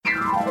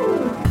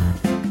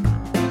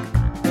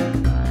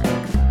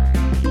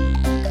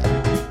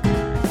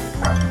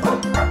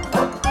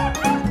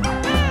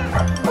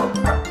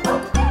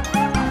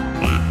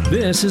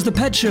This is The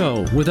Pet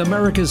Show with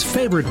America's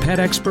favorite pet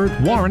expert,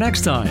 Warren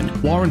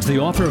Eckstein. Warren's the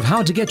author of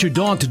How to Get Your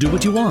Dog to Do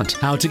What You Want,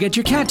 How to Get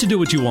Your Cat to Do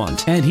What You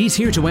Want, and he's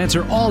here to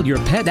answer all your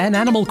pet and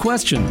animal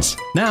questions.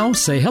 Now,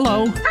 say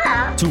hello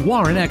to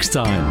Warren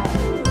Eckstein.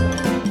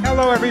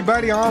 Hello,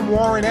 everybody. I'm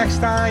Warren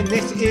Eckstein.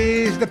 This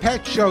is The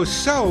Pet Show.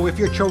 So, if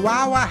your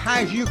Chihuahua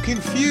has you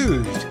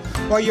confused,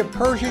 or your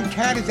Persian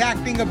cat is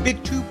acting a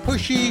bit too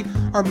pushy,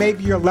 or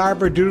maybe your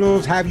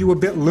Labradoodles have you a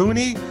bit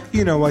loony,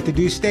 you know what to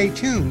do. Stay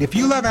tuned. If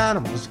you love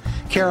animals,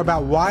 care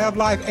about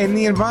wildlife and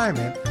the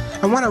environment,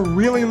 and want to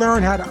really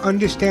learn how to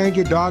understand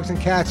your dogs and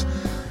cats,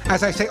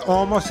 as I say,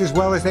 almost as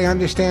well as they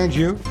understand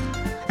you,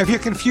 if you're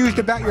confused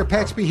about your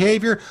pet's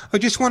behavior or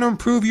just want to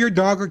improve your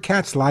dog or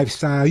cat's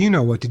lifestyle, you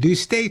know what to do.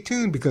 Stay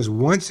tuned, because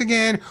once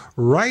again,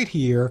 right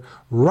here,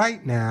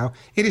 right now,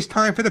 it is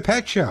time for The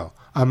Pet Show,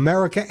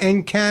 America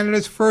and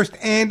Canada's first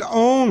and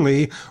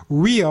only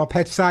real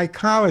pet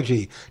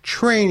psychology,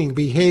 training,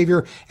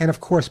 behavior, and of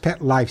course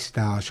pet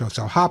lifestyle show.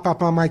 So hop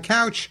up on my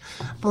couch,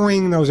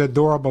 bring those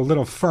adorable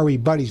little furry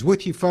buddies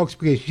with you, folks,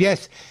 because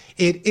yes,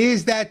 it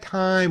is that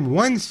time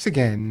once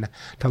again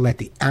to let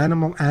the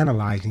animal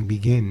analyzing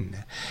begin.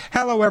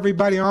 Hello,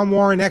 everybody. I'm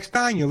Warren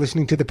Eckstein. You're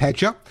listening to The Pet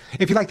Show.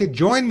 If you'd like to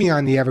join me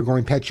on the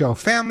ever-growing Pet Show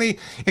family,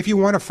 if you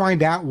want to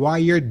find out why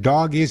your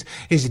dog is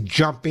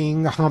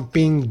jumping,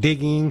 humping,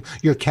 digging,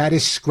 your cat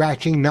is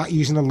scratching, not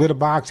using the litter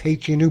box,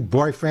 hates your new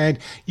boyfriend,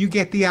 you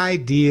get the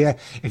idea.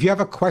 If you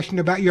have a question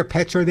about your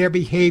pets or their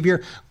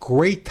behavior,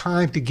 great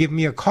time to give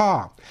me a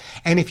call.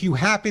 And if you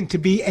happen to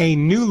be a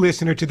new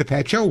listener to The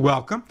Pet Show,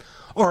 welcome.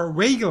 Or a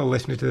regular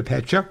listener to The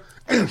Pet Show,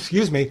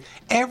 excuse me,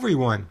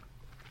 everyone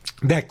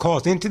that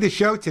calls into the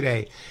show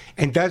today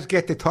and does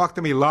get to talk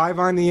to me live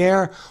on the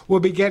air will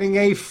be getting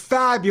a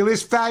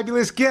fabulous,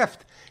 fabulous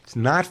gift. It's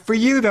not for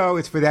you, though.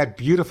 It's for that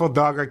beautiful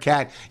dog or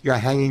cat you're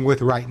hanging with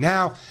right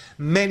now.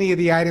 Many of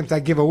the items I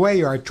give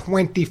away are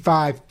 $25,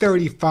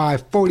 $35,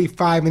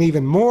 $45, and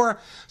even more.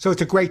 So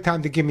it's a great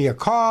time to give me a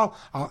call.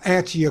 I'll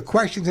answer your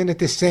questions, and at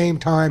the same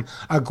time,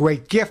 a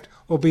great gift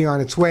will be on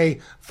its way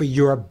for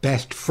your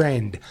best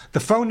friend. The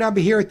phone number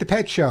here at The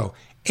Pet Show,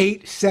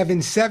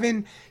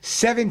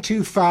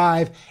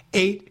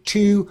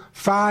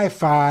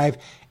 877-725-8255,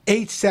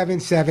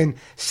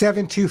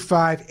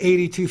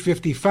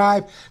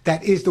 877-725-8255.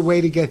 That is the way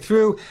to get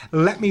through.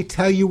 Let me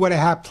tell you what I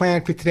have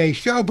planned for today's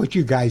show, but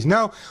you guys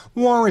know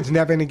Warren's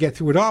never going to get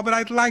through it all, but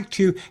I'd like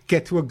to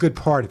get through a good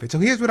part of it. So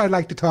here's what I'd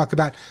like to talk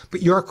about,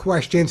 but your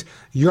questions,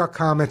 your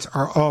comments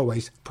are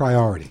always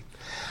priority.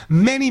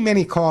 Many,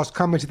 many calls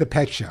come into The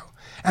Pet Show.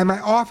 And my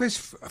office,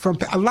 from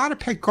a lot of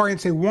pet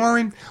guardians say,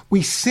 Warren,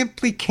 we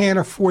simply can't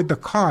afford the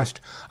cost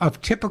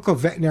of typical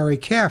veterinary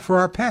care for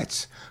our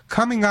pets.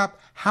 Coming up,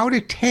 how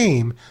to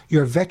tame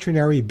your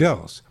veterinary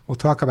bills. We'll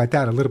talk about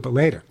that a little bit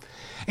later.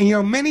 And you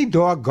know, many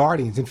dog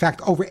guardians, in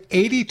fact, over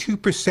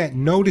 82%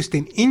 noticed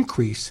an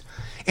increase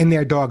in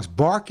their dogs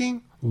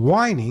barking,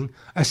 whining,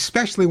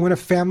 especially when a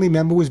family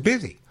member was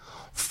busy.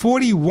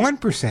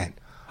 41%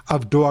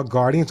 of dog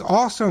guardians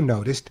also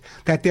noticed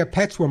that their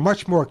pets were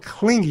much more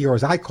clingy, or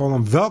as I call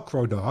them,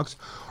 Velcro dogs,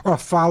 or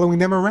following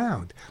them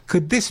around.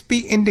 Could this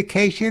be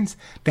indications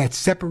that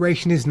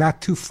separation is not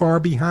too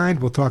far behind?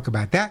 We'll talk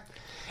about that.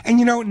 And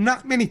you know,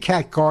 not many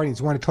cat guardians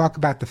want to talk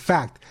about the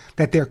fact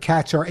that their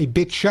cats are a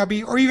bit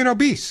chubby or even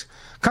obese.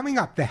 Coming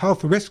up, the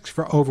health risks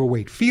for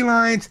overweight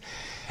felines.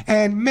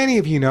 And many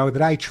of you know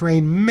that I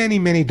train many,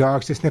 many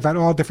dogs to sniff out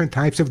all different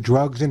types of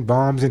drugs and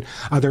bombs and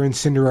other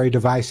incendiary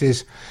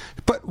devices.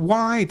 But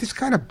why? This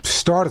kind of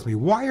startles me.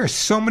 Why are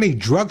so many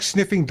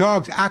drug-sniffing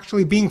dogs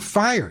actually being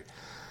fired?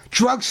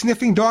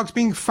 Drug-sniffing dogs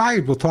being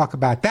fired. We'll talk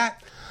about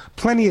that.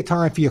 Plenty of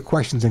time for your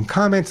questions and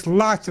comments.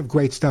 Lots of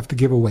great stuff to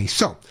give away.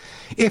 So,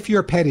 if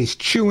your pet is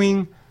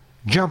chewing,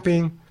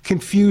 jumping,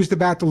 confused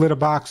about the litter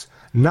box,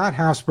 not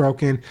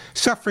housebroken,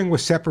 suffering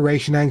with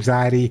separation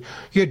anxiety,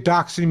 your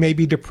dachshund may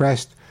be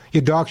depressed,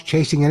 your dog's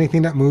chasing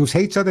anything that moves,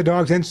 hates other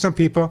dogs and some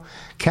people,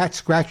 cat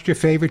scratched your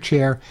favorite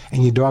chair,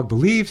 and your dog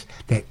believes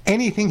that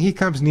anything he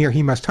comes near,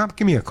 he must hump,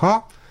 give me a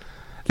call.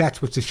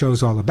 That's what the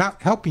show's all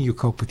about, helping you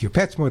cope with your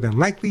pets, more than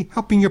likely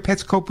helping your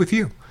pets cope with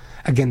you.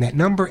 Again, that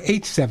number,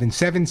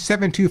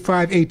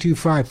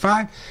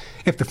 877-725-8255.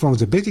 If the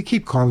phones are busy,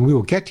 keep calling. We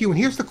will get to you. And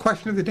here's the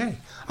question of the day.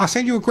 I'll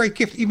send you a great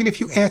gift even if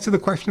you answer the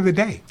question of the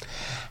day.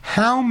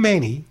 How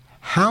many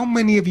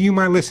of you,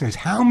 my listeners,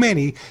 how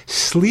many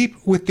sleep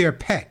with their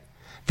pet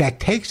that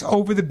takes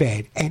over the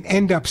bed and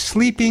end up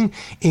sleeping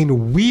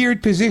in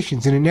weird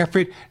positions in an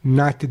effort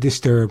not to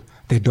disturb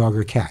their dog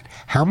or cat?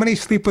 How many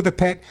sleep with a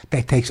pet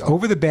that takes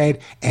over the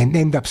bed and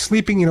end up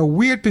sleeping in a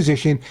weird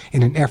position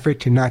in an effort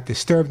to not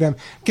disturb them?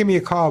 Give me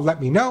a call.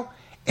 Let me know.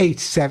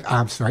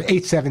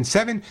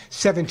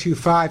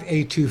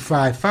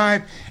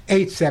 877-725-8255,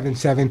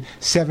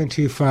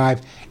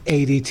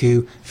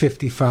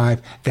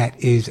 877-725-8255. That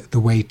is the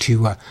way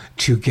to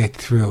get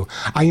through.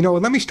 You know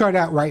what? Let me start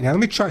out right now. Let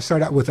me start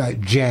out with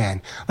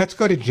Jan. Let's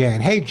go to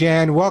Jan. Hey,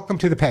 Jan, welcome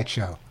to The Pet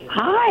Show.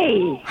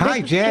 Hi.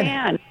 Hi,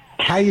 Jan.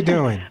 How you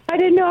doing? I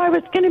didn't know I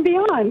was going to be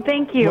on.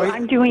 Thank you.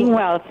 I'm doing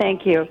well.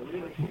 Thank you.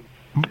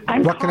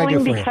 I'm what can I do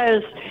calling for you?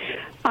 because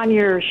on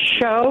your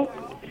show,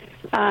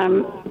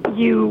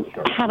 you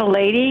had a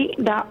lady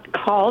that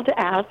called to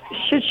ask,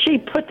 should she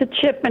put the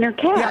chip in her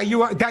cat?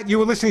 Yeah, you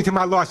were listening to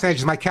my Los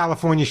Angeles, my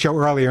California show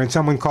earlier, and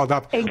someone called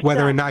up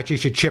whether or not you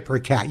should chip her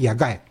cat. Yeah,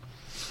 go ahead.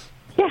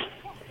 Yes.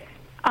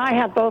 I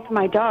had both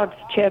my dogs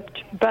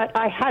chipped, but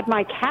I had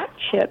my cat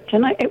chipped,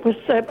 and it was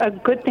a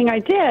good thing I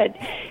did.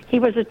 He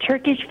was a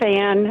Turkish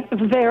fan,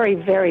 very,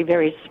 very,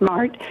 very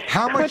smart.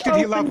 How much did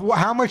he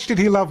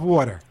love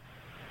water?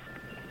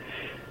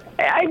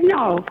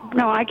 No,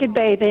 I could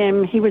bathe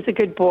him. He was a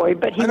good boy,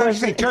 but he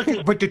was. The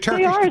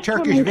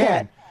Turkish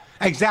van.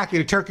 Exactly,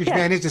 the Turkish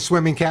van is a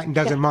swimming cat and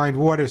doesn't mind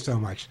water so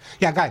much.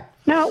 Yeah, go ahead.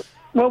 No,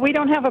 well, we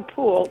don't have a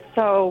pool,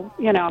 so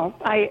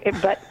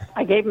but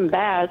I gave him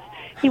baths.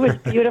 He was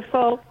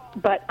beautiful,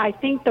 but I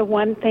think the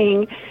one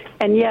thing,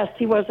 and yes,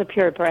 he was a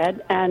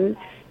purebred, and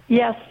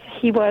yes,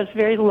 he was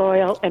very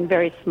loyal and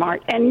very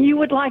smart, and you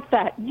would like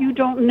that. You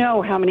don't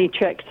know how many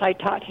tricks I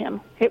taught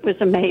him. It was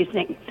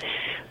amazing,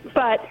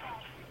 but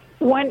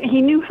when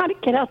he knew how to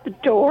get out the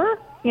door,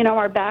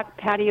 our back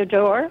patio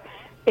door,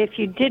 if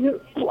you didn't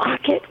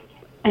lock it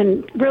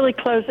and really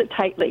close it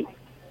tightly.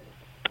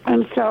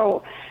 And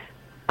so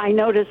I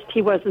noticed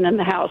he wasn't in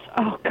the house.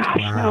 Oh, gosh,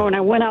 no. And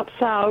I went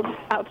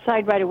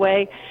outside right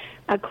away.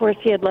 Of course,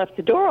 he had left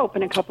the door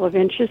open a couple of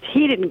inches.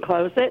 He didn't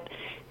close it,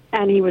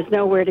 and he was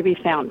nowhere to be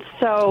found.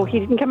 So he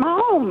didn't come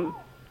home.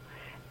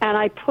 And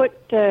I put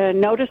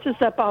notices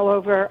up all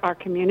over our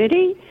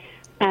community,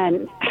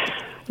 and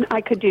I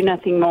could do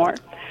nothing more.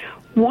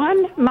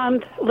 1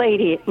 month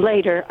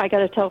later, I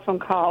got a telephone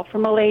call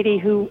from a lady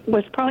who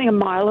was probably a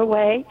mile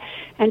away,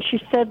 and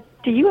she said,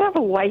 "Do you have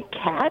a white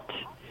cat?"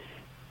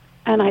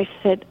 And I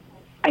said,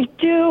 "I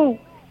do.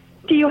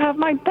 Do you have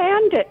my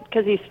Bandit?"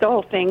 Because he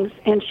stole things.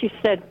 And she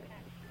said,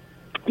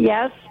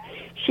 yes.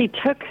 She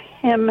took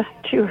him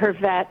to her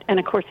vet, and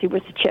of course he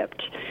was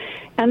chipped.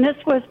 And this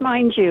was,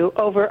 mind you,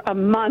 over a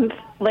month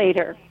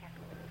later.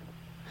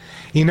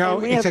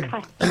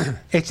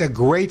 It's a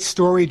great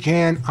story,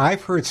 Jan.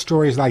 I've heard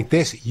stories like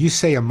this. You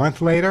say a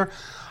month later.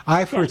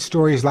 I've heard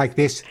stories like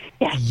this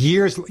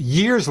years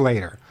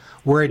later,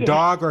 where a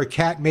dog or a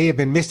cat may have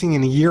been missing,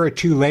 and a year or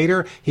two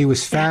later, he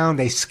was found,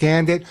 they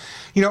scanned it.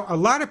 A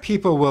lot of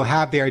people will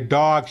have their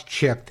dogs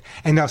chipped,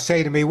 and they'll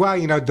say to me, well,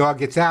 dog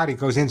gets out, he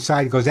goes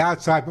inside, he goes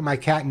outside, but my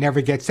cat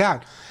never gets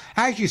out.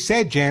 As you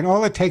said, Jan,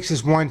 all it takes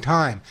is one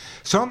time.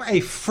 So I'm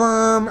a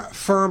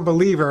firm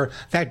believer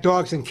that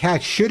dogs and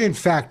cats should, in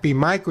fact, be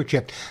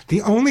microchipped.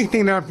 The only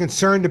thing that I'm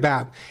concerned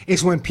about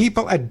is when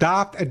people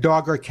adopt a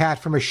dog or cat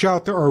from a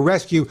shelter or a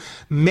rescue,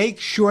 make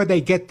sure they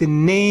get the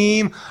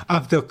name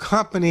of the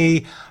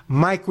company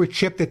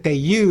microchip that they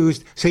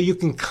used so you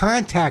can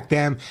contact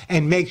them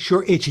and make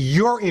sure it's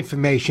your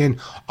information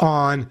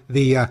on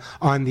the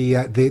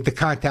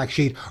contact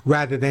sheet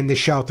rather than the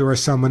shelter or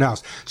someone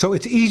else. So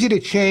it's easy to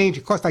change.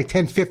 It costs like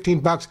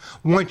 $10-15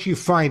 once you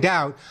find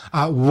out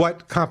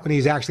what company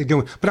is actually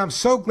doing. But I'm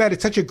so glad.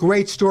 It's such a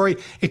great story.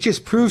 It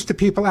just proves to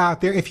people out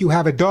there, if you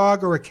have a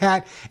dog or a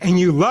cat and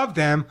you love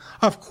them,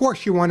 of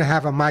course you want to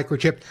have a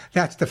microchip.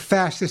 That's the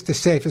fastest, the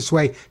safest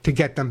way to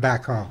get them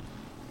back home.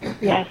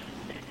 Yes.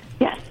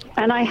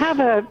 And I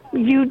have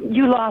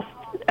you lost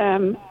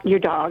your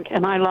dog,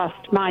 and I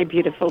lost my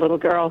beautiful little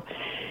girl.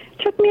 It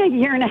took me a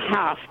year and a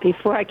half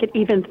before I could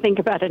even think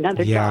about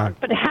another dog.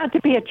 But it had to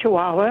be a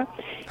Chihuahua,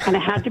 and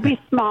it had to be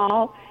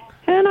small,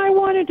 and I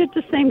wanted it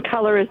the same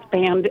color as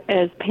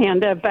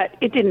Panda, but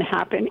it didn't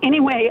happen.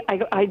 Anyway,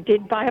 I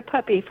did buy a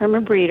puppy from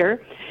a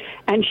breeder,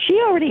 and she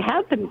already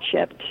had them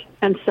chipped.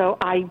 And so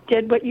I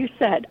did what you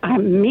said. I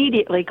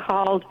immediately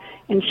called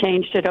and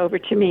changed it over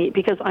to me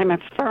because I'm a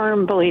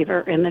firm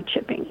believer in the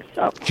chipping.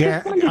 So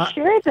just wanted to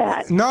share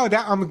that. No,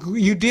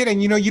 you did.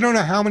 And, you don't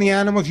know how many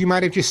animals you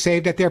might have just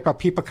saved out there about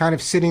people kind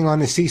of sitting on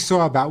the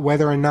seesaw about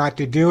whether or not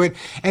to do it.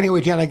 Anyway,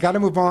 Jan, I got to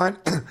move on.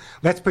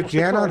 Let's put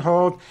Jan on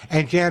hold.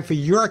 And, Jan, for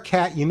your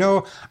cat,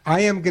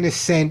 I am going to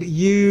send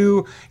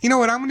you, I'm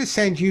going to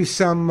send you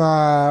some,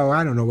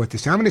 I don't know what to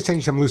say. I'm going to send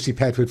you some Lucy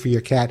pet food for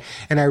your cat.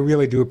 And I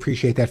really do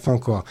appreciate that phone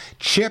call.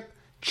 Chip,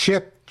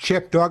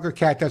 dog or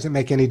cat, doesn't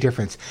make any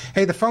difference.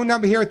 Hey, the phone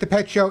number here at the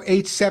Pet Show,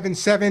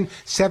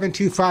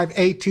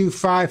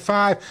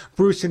 877-725-8255.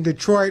 Bruce in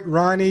Detroit,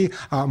 Ronnie,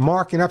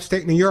 Mark in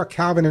upstate New York,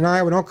 Calvin in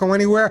Iowa. Don't go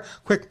anywhere.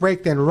 Quick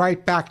break, then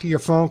right back to your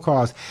phone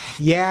calls.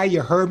 Yeah,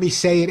 you heard me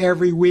say it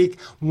every week.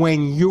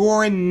 When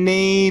your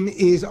name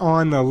is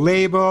on the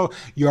label,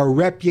 your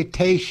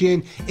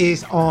reputation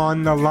is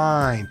on the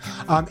line.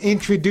 I'm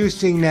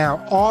introducing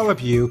now all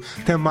of you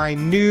to my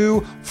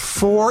new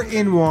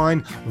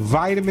 4-in-1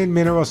 vitamin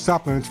mineral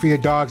supplements for your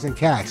dogs and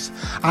cats.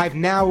 I've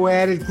now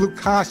added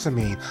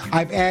glucosamine.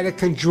 I've added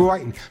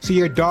chondroitin, so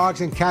your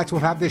dogs and cats will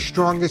have the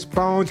strongest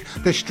bones,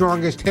 the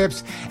strongest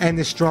hips, and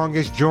the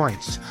strongest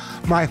joints.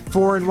 My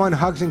 4-in-1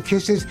 Hugs and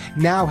Kisses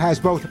now has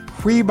both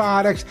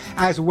prebiotics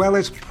as well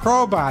as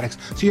probiotics,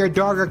 so your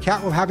dog or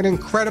cat will have an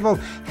incredible,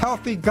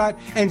 healthy gut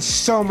and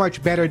so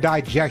much better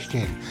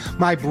digestion.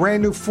 My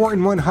brand new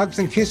 4-in-1 Hugs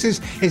and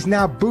Kisses is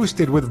now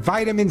boosted with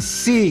vitamin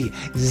C,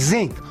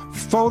 zinc,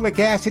 folic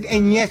acid,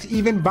 and yes,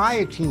 even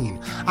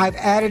biotin. I've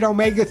added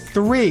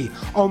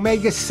omega-3,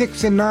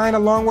 omega-6 and 9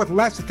 along with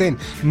lecithin.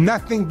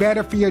 Nothing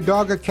better for your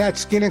dog or cat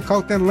skin and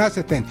coat than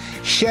lecithin.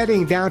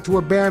 Shedding down to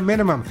a bare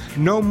minimum.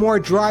 No more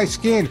dry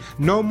skin.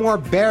 No more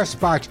bare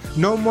spots.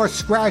 No more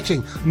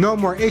scratching. No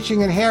more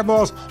itching and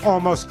hairballs.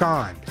 Almost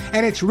gone.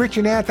 And it's rich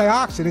in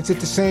antioxidants at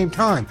the same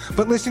time.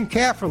 But listen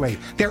carefully.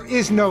 There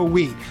is no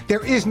wheat.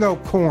 There is no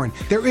corn.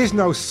 There is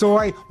no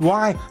soy.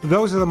 Why?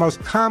 Those are the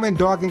most common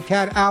dog and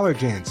cat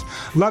allergens.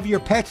 Love your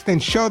pets, then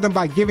show them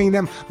by giving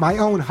them my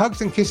own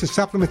Hugs and Kisses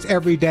supplements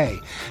every day.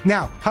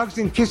 Now, Hugs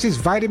and Kisses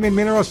vitamin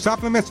mineral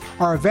supplements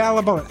are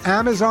available at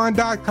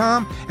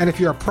Amazon.com, and if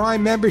you're a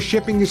Prime member,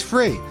 shipping is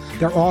free.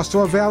 They're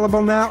also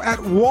available now at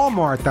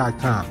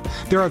Walmart.com.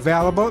 They're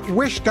available at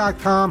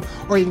Wish.com,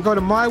 or you can go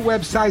to my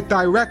website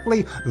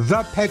directly,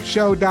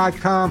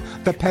 thepetshow.com,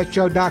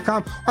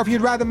 thepetshow.com, or if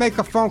you'd rather make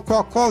a phone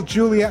call, call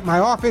Julie at my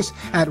office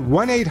at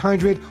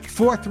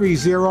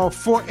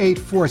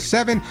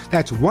 1-800-430-4847.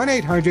 That's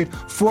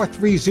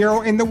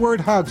 1-800-430 in the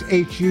word HUGS,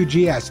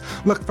 H-U-G-S.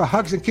 Look for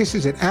Hugs and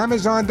Kisses at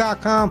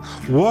Amazon.com,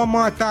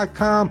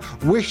 Walmart.com,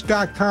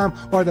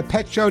 Wish.com, or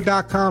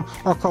thepetshow.com,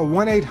 or call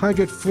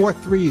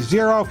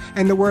 1-800-430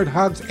 and the word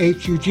HUGS,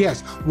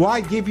 H-U-G-S.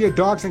 Why give your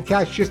dogs and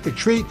cats just a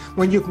treat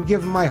when you can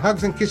give them my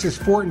Hugs and Kisses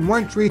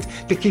 4-in-1 treats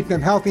to keep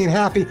them healthy and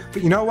happy?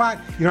 But you know what?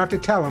 You don't have to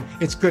tell them.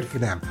 It's good for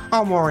them.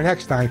 I'm Warren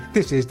Eckstein.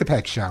 This is The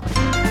Pet Show.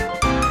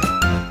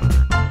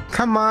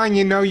 Come on,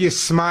 you know you're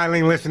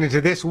smiling listening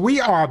to this. We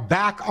are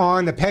back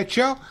on The Pet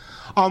Show.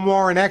 I'm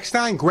Warren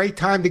Eckstein. Great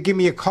time to give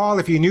me a call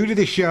if you're new to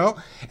the show.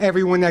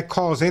 Everyone that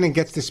calls in and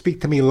gets to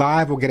speak to me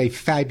live will get a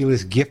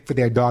fabulous gift for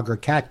their dog or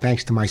cat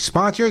thanks to my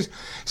sponsors.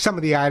 Some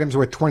of the items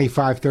were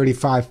 $25,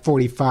 $35,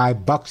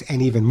 $45,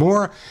 and even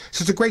more.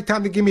 So it's a great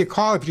time to give me a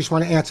call if you just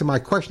want to answer my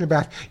question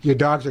about your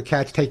dogs or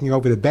cats taking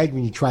over the bed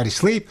when you try to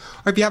sleep,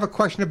 or if you have a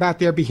question about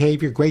their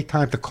behavior, great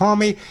time to call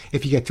me.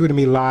 If you get through to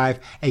me live,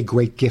 a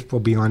great gift will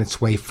be on its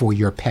way for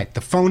your pet.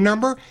 The phone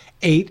number,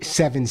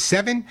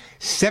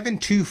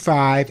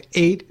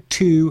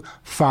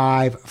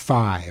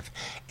 877-725-8255.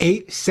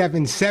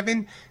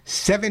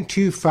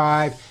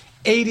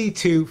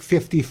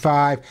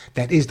 877-725-8255.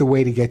 That is the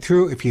way to get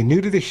through. If you're new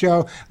to the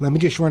show, let me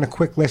just run a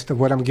quick list of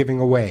what I'm giving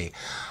away.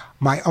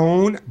 My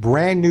own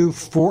brand new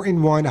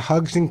 4-in-1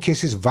 Hugs and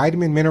Kisses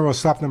vitamin mineral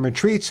supplement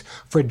treats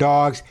for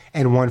dogs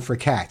and one for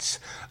cats.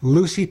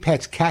 Lucy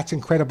Pet's Cat's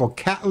Incredible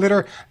Cat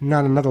Litter,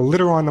 not another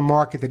litter on the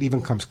market that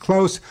even comes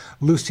close.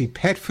 Lucy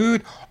Pet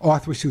Food,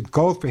 Arthrosuit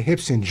Gold for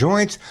hips and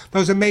joints.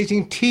 Those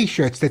amazing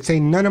t-shirts that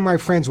say none of my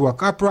friends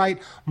walk upright.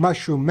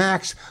 Mushroom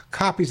Max,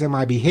 copies of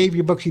my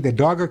behavior books, either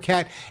dog or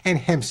cat, and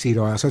hemp seed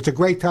oil. So it's a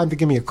great time to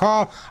give me a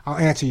call. I'll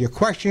answer your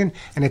question,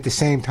 and at the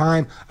same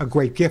time, a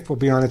great gift will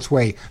be on its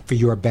way for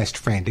your best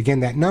friend.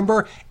 Again, that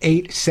number,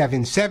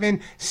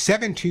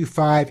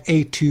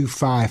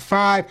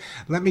 877-725-8255.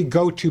 Let me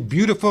go to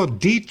beautiful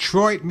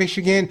Detroit,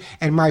 Michigan,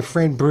 and my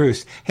friend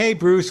Bruce. Hey,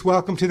 Bruce,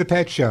 welcome to the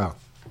Pet Show.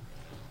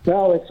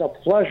 Well, it's a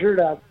pleasure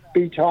to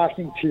be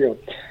talking to you.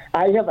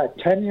 I have a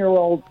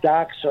 10-year-old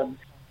dachshund,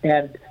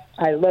 and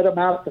I let him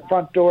out the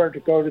front door to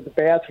go to the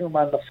bathroom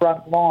on the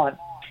front lawn,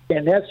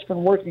 and that's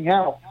been working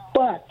out.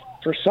 But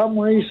for some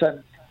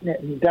reason,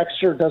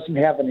 Dexter doesn't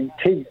have any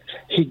teeth.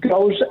 He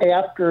goes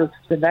after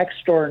the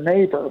next door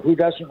neighbor who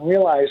doesn't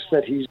realize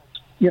that he's,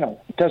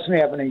 doesn't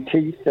have any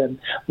teeth and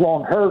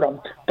won't hurt him,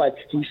 but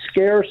he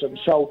scares him.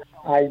 So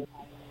I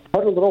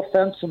put a little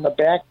fence in the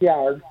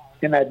backyard,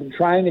 and I've been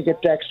trying to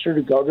get Dexter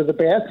to go to the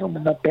bathroom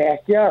in the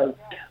backyard.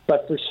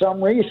 But for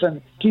some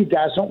reason, he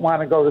doesn't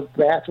want to go to the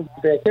bathroom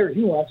in the backyard.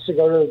 He wants to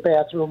go to the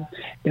bathroom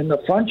in the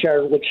front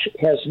yard, which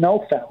has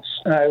no fence.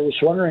 And I was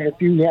wondering if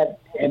you had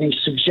any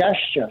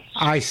suggestions.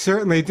 I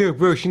certainly do.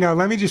 Bruce,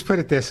 let me just put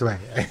it this way.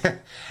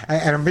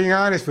 And I'm being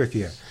honest with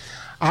you.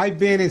 I've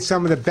been in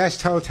some of the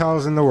best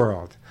hotels in the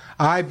world.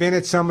 I've been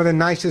at some of the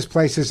nicest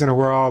places in the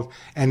world,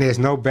 and there's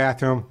no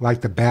bathroom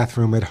like the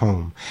bathroom at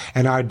home.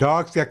 And our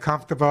dogs get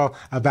comfortable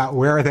about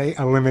where they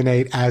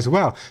eliminate as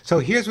well. So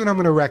here's what I'm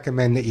going to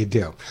recommend that you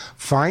do.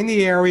 Find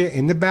the area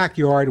in the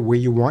backyard where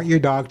you want your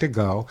dog to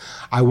go.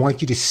 I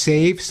want you to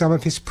save some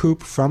of his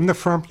poop from the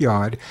front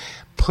yard.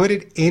 Put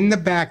it in the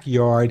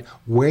backyard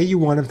where you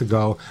want him to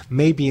go,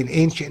 maybe an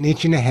inch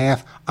and a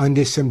half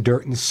under some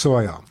dirt and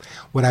soil.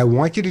 What I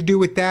want you to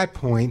do at that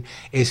point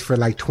is for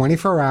like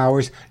 24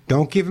 hours,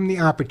 don't give him the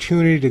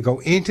opportunity to go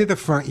into the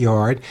front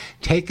yard.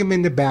 Take him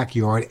in the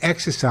backyard,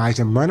 exercise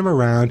him, run him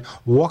around,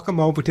 walk him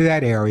over to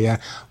that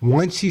area.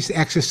 Once he's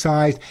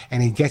exercised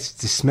and he gets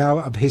the smell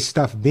of his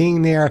stuff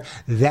being there,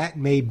 that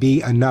may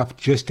be enough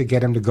just to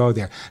get him to go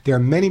there. There are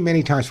many,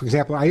 many times, for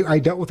example, I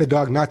dealt with a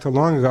dog not too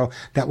long ago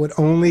that would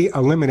only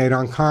eliminate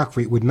on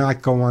concrete, would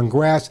not go on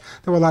grass.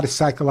 There were a lot of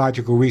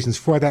psychological reasons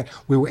for that.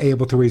 We were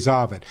able to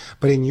resolve it.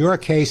 But in your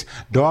case,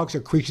 dogs are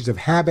creatures of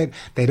habit.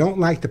 They don't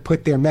like to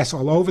put their mess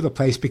all over the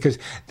place because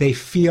they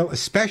feel, like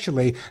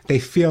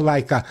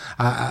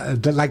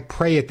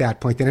prey at that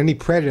point, that any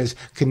predators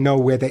can know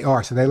where they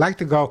are. So they like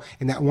to go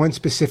in that one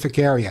specific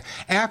area.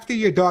 After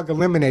your dog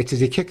eliminates,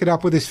 does he kick it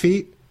up with his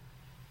feet?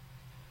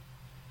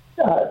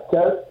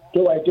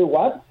 Do I do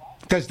what?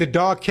 Does the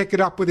dog kick it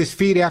up with his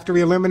feet after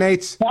he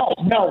eliminates?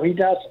 No, he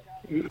doesn't.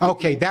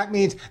 Okay, that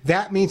means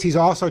he's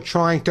also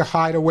trying to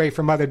hide away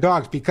from other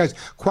dogs, because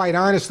quite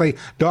honestly,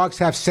 dogs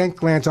have scent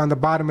glands on the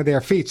bottom of their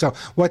feet. So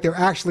what they're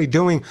actually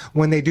doing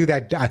when they do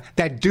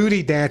that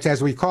duty dance,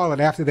 as we call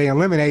it, after they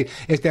eliminate,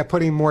 is they're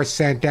putting more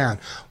scent down.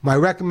 My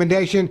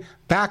recommendation: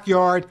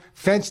 backyard,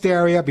 fenced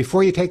area.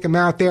 Before you take him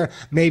out there,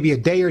 maybe a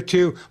day or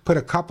two, put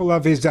a couple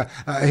of his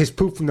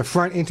poop from the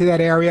front into that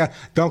area.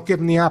 Don't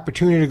give him the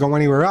opportunity to go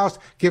anywhere else.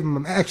 Give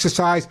him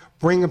exercise,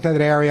 bring him to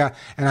that area,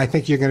 and I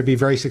think you're going to be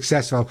very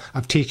successful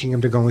of teaching him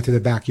to go into the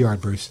backyard,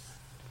 Bruce.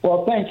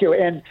 Well, thank you.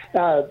 And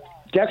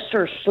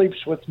Dexter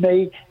sleeps with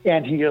me,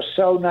 and he is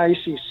so nice.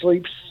 He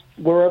sleeps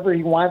wherever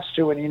he wants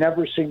to, and he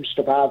never seems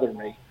to bother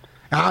me.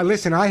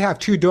 Listen, I have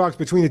 2 dogs.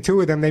 Between the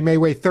 2 of them, they may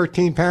weigh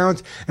 13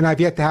 pounds, and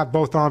I've yet to have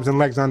both arms and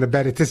legs on the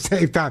bed at the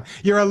same time.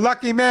 You're a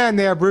lucky man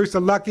there, Bruce,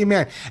 a lucky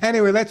man.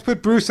 Anyway, let's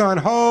put Bruce on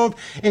hold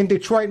in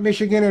Detroit,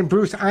 Michigan. And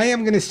Bruce, I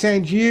am going to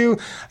send you,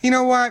 you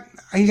know what?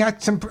 I'm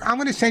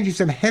going to send you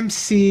some hemp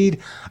seed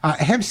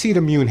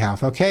immune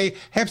health, okay?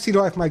 Hemp seed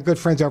oil from my good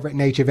friends over at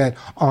Nature Vet,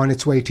 on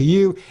its way to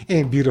you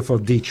in beautiful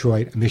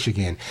Detroit,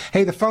 Michigan.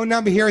 Hey, the phone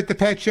number here at the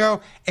Pet Show,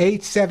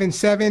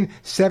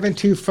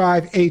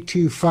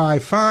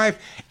 877-725-8255.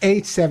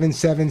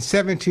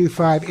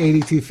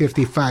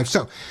 877-725-8255.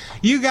 So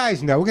you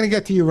guys know, we're going to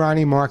get to you,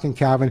 Ronnie, Mark, and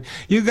Calvin.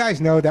 You guys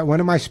know that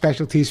one of my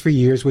specialties for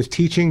years was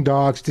teaching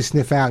dogs to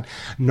sniff out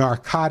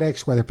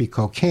narcotics, whether it be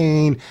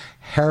cocaine,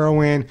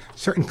 heroin,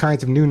 certain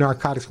kinds of new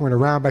narcotics weren't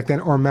around back then,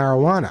 or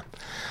marijuana.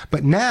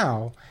 But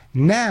now,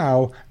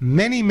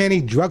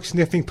 many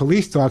drug-sniffing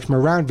police dogs from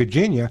around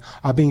Virginia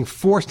are being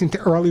forced into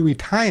early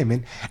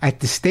retirement as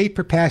the state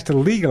prepares to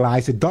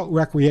legalize adult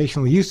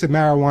recreational use of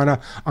marijuana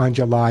on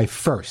July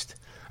 1st.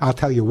 I'll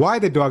tell you why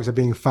the dogs are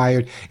being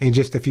fired in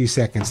just a few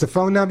seconds. The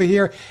phone number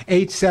here,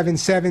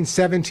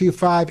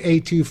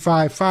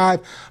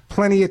 877-725-8255.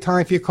 Plenty of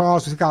time for your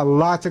calls. We've got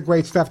lots of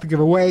great stuff to give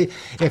away.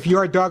 If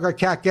your dog or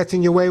cat gets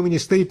in your way when you're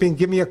sleeping,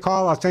 give me a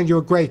call. I'll send you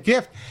a great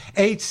gift.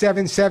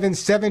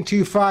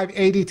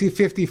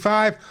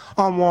 877-725-8255.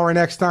 I'm Warren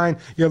Eckstein.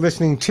 You're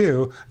listening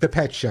to The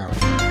Pet Show.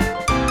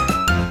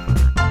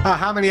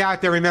 How many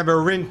out there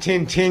remember Rin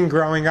Tin Tin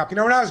growing up? You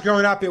know, when I was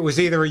growing up, it was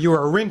either you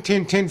were a Rin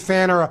Tin Tin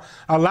fan or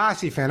a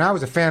Lassie fan. I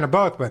was a fan of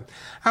both, but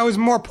I was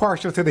more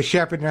partial to the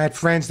Shepherd, and I had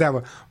friends that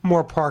were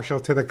more partial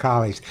to the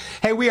Collies.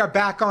 Hey, we are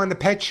back on The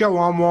Pet Show.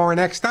 I'm Warren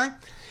Eckstein.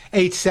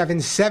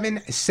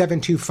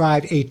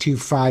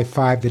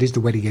 877-725-8255. That is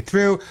the way to get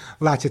through.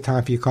 Lots of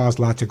time for your calls.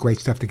 Lots of great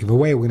stuff to give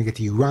away. We're going to get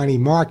to you, Ronnie,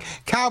 Mark,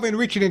 Calvin,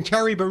 Richard, and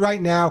Terry. But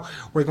right now,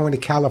 we're going to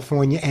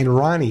California and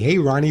Ronnie. Hey,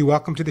 Ronnie,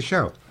 welcome to the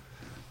show.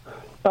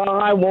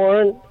 Hi,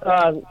 Warren.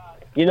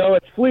 You know,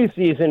 it's flea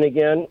season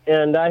again,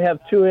 and I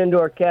have 2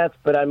 indoor cats,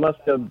 but I must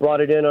have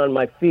brought it in on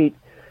my feet.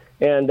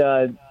 And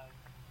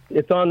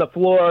it's on the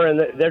floor,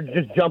 and they're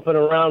just jumping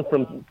around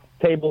from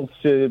tables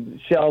to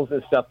shelves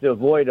and stuff to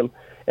avoid them.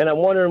 And I'm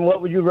wondering,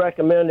 what would you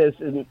recommend is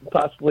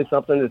possibly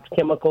something that's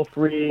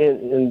chemical-free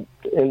in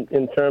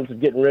terms of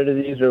getting rid of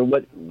these, or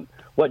what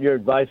your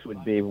advice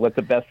would be, what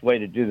the best way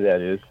to do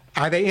that is?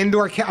 Are they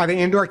indoor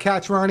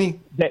cats, Ronnie?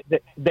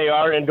 They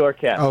are indoor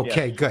cats.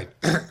 Okay, yes. Good.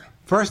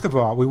 First of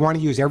all, we want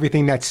to use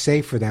everything that's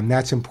safe for them.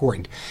 That's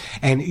important.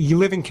 And you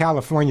live in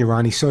California,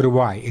 Ronnie, so do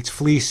I. It's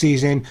flea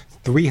season,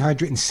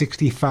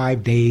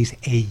 365 days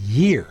a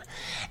year.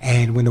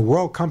 And when the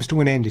world comes to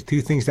an end, the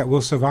 2 things that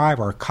will survive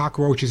are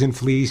cockroaches and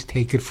fleas.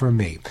 Take it from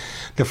me.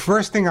 The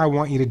first thing I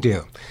want you to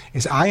do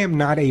is, I am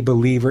not a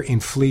believer in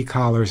flea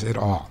collars at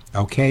all,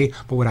 okay?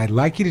 But what I'd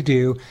like you to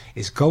do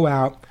is go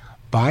out,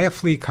 buy a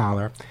flea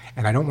collar,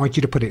 and I don't want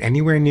you to put it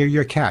anywhere near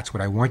your cats. What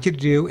I want you to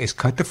do is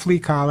cut the flea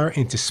collar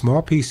into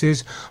small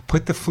pieces,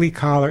 put the flea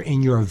collar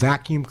in your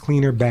vacuum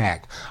cleaner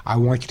bag. I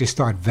want you to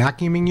start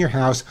vacuuming your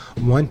house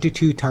 1 to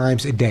 2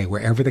 times a day,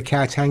 wherever the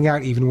cats hang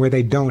out, even where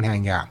they don't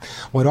hang out.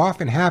 What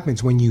often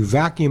happens when you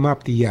vacuum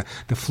up the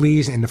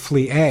fleas and the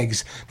flea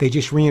eggs, they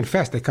just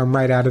reinfest. They come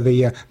right out of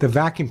the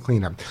vacuum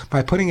cleaner.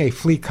 By putting a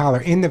flea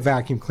collar in the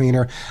vacuum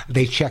cleaner,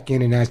 they check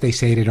in, and as they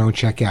say, they don't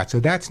check out. So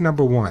that's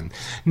number 1.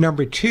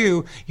 Number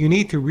 2, you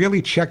need to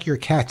really check your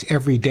cats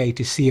every day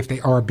to see if they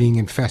are being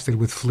infested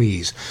with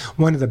fleas.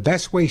 One of the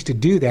best ways to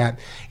do that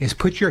is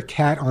put your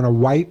cat on a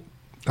white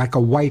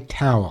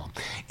towel.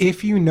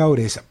 If you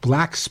notice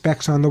black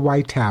specks on the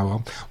white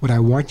towel, what I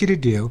want you to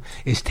do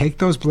is take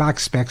those black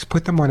specks,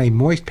 put them on a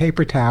moist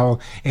paper towel.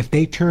 If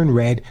they turn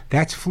red,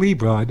 that's flea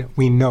blood.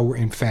 We know we're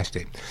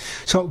infested.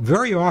 So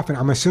very often,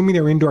 I'm assuming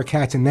they're indoor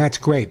cats, and that's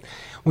great.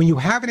 When you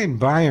have an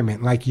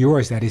environment like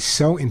yours that is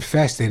so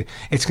infested,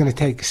 it's going to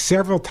take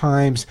several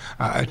times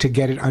to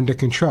get it under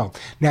control.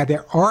 Now,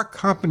 there are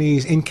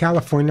companies in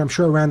California, I'm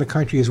sure around the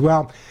country as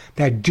well,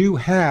 that do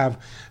have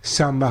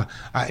some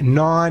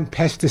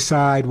non-pesticide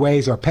pesticide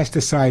ways or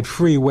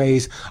pesticide-free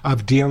ways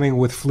of dealing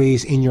with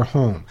fleas in your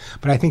home.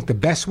 But I think the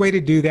best way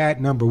to do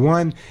that, number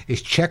one,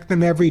 is check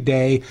them every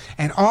day.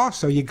 And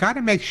also, you got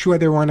to make sure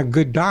they're on a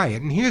good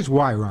diet. And here's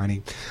why,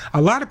 Ronnie.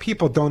 A lot of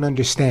people don't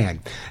understand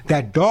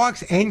that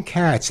dogs and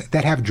cats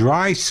that have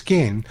dry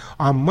skin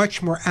are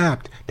much more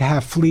apt to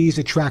have fleas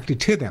attracted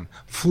to them.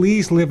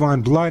 Fleas live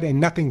on blood and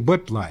nothing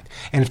but blood.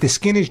 And if the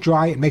skin is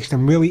dry, it makes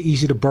them really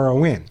easy to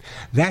burrow in.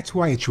 That's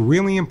why it's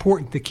really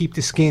important to keep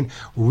the skin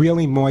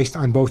really moist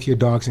on both your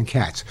dogs and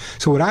cats.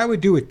 So what I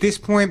would do at this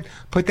point,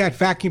 put that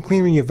vacuum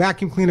cleaner in your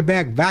vacuum cleaner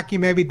bag,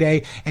 vacuum every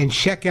day, and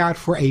check out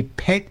for a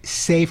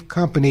pet-safe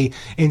company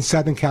in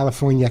Southern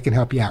California that can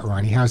help you out,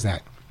 Ronnie. How's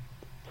that?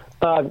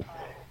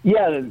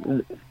 Yeah,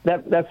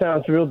 that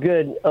sounds real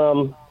good.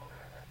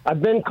 I've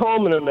been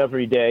combing them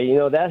every day. You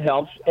know, that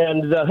helps.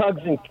 And the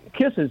hugs and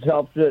kisses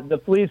help.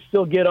 The fleas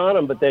still get on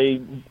them, but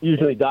they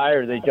usually die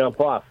or they jump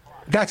off.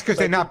 That's because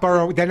they're not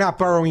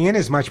burrowing in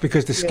as much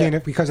because the skin,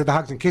 because of the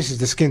hugs and kisses,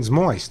 the skin's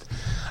moist.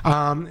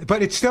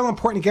 But it's still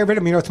important to get rid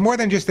of them. You know, it's more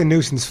than just a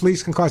nuisance.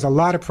 Fleas can cause a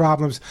lot of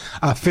problems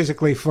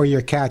physically for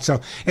your cat. So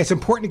it's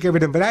important to get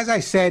rid of them. But as I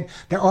said,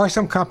 there are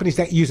some companies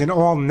that use an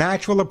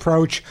all-natural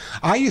approach.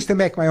 I used to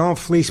make my own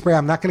flea spray.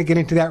 I'm not going to get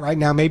into that right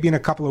now. Maybe in a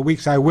couple of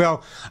weeks I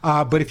will.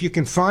 But if you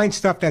can find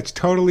stuff that's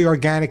totally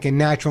organic and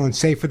natural and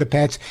safe for the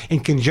pets in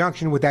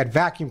conjunction with that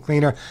vacuum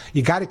cleaner,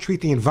 you got to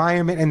treat the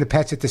environment and the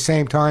pets at the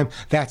same time.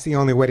 That's the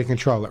only way to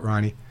control it,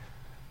 Ronnie.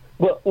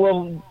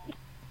 Well,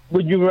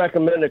 would you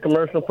recommend a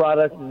commercial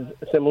product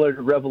similar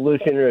to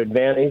Revolution or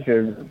Advantage?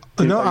 Or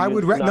no, I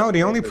would. No,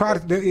 the only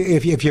product.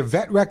 If your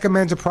vet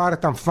recommends a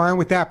product, I'm fine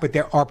with that. But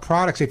there are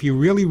products. If you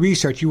really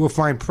research, you will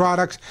find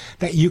products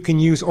that you can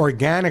use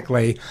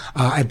organically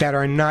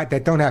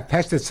that don't have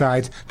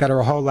pesticides that are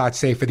a whole lot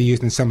safer to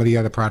use than some of the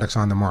other products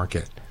on the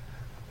market.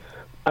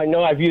 I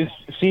know I've used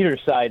Cedar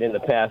Side in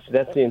the past.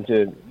 That seemed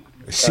to.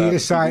 Cedar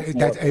Side,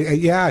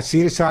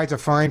 Cedar Side's a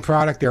fine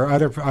product. There are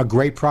other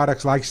great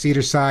products like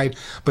Cedar Side,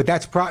 but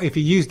that's if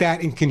you use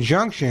that in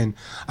conjunction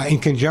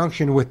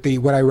with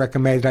what I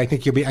recommended, I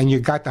think you'll be, and you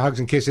got the hugs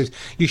and kisses,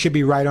 you should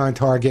be right on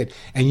target,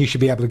 and you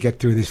should be able to get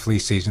through this flea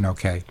season.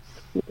 Okay.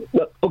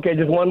 Okay,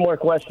 just one more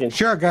question.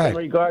 Sure, go ahead.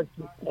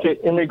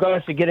 In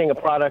regards to getting a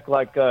product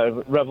like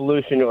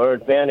Revolution or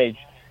Advantage,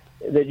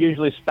 that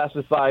usually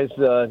specifies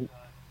the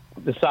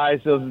size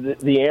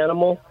of the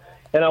animal.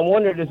 And I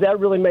wonder, does that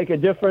really make a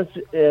difference?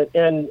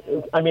 And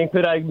I mean,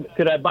 could I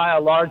buy a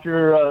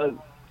larger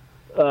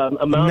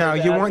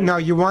amount? No.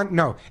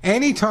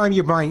 Anytime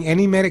you're buying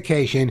any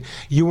medication,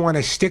 you want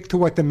to stick to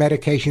what the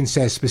medication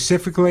says.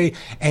 Specifically,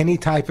 any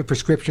type of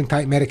prescription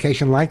type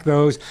medication like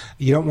those,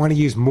 you don't want to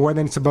use more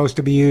than it's supposed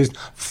to be used.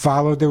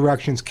 Follow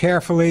directions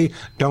carefully.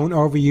 Don't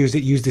overuse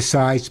it. Use the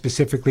size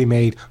specifically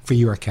made for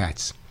your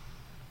cats.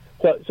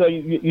 So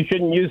you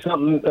shouldn't use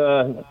something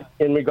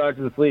in regard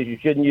to the fleas. You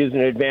shouldn't use an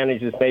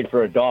Advantage that's made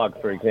for a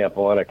dog, for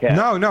example, on a cat.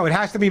 No, it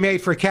has to be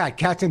made for a cat.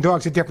 Cats and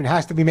dogs are different. It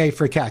has to be made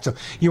for a cat. So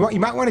you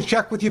might want to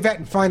check with your vet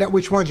and find out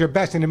which ones are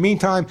best. In the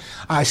meantime,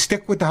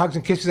 stick with the hugs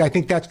and kisses. I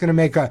think that's going to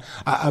make a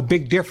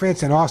big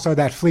difference, and also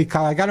that flea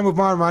collar. I got to move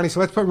on, Ronnie. So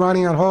let's put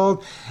Ronnie on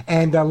hold,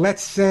 and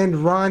let's send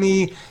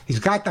Ronnie. He's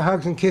got the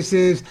hugs and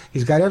kisses.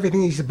 He's got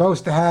everything he's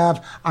supposed to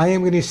have. I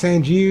am going to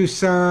send you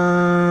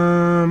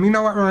some. You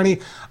know what, Ronnie?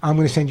 I'm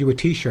going to send you a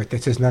T-shirt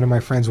that says "None of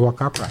my friends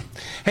walk upright."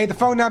 Hey, the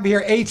phone number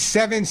here,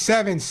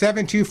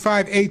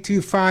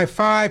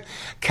 877-725-8255.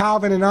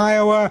 Calvin in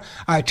Iowa,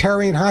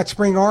 Terry in Hot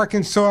Spring,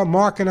 Arkansas,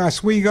 Mark in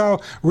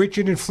Oswego,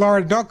 Richard in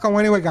Florida. Don't go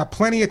anywhere. Got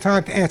plenty of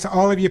time to answer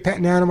all of your pet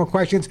and animal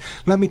questions.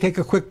 Let me take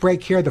a quick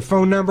break here. The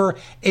phone number,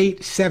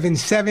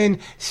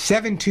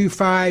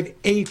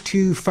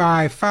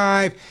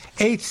 877-725-8255.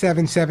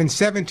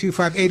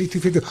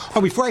 877-725-8255.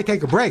 Oh, before I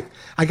take a break,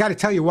 I got to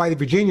tell you why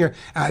Virginia,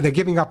 they're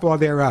giving up all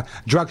their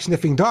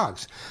drug-sniffing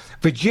dogs.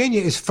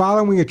 Virginia is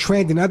following a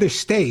trend in other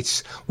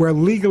states where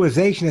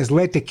legalization has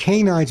led to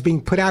canines being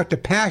put out to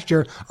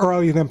pasture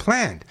earlier than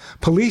planned.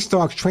 Police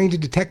dogs trained to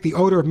detect the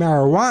odor of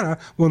marijuana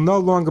will no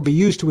longer be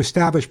used to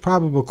establish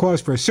probable cause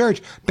for a search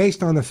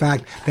based on the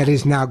fact that it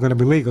is now going to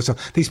be legal. So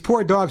these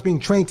poor dogs being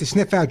trained to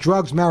sniff out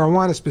drugs,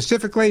 marijuana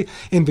specifically,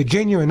 in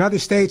Virginia and other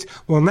states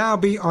will now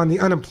be on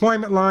the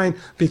unemployment line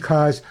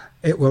because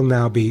it will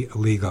now be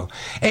illegal.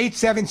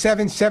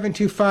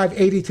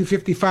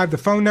 877-725-8255, the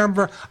phone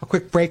number. A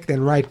quick break,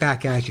 then right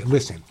back at you.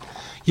 Listen,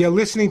 you're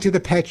listening to The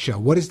Pet Show.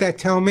 What does that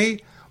tell me?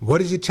 What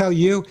does it tell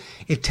you?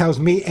 It tells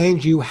me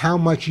and you how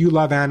much you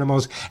love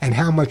animals and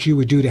how much you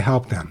would do to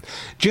help them.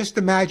 Just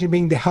imagine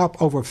being to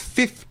help over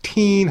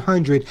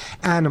 1,500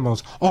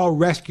 animals, all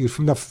rescued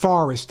from the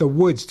forest, the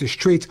woods, the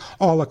streets,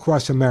 all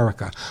across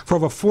America. For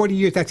over 40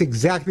 years, that's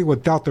exactly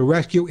what Delta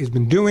Rescue has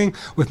been doing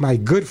with my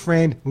good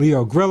friend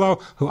Leo Grillo,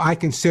 who I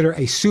consider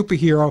a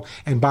superhero,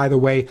 and by the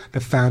way,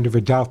 the founder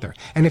of Delta.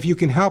 And if you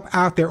can help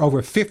out there over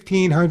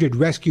 1,500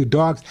 rescued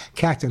dogs,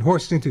 cats, and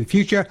horses into the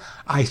future,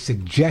 I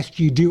suggest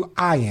you do.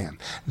 I am.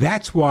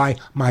 That's why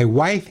my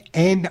wife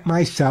and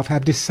myself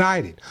have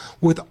decided,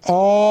 with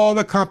all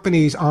the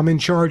companies I'm in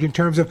charge in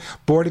terms of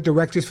board of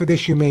directors for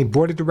this humane,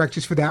 board of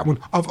directors for that one,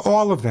 of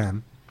all of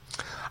them,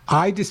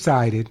 I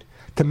decided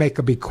to make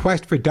a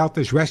bequest for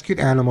Delta's rescued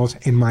animals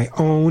in my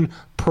own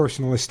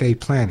personal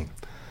estate planning.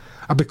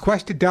 A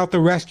bequest to Delta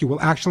Rescue will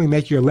actually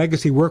make your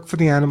legacy work for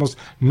the animals,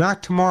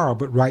 not tomorrow,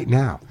 but right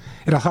now.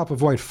 It'll help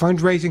avoid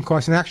fundraising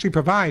costs and actually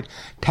provide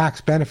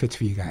tax benefits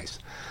for you guys.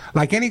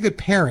 Like any good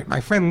parent,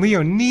 my friend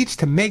Leo needs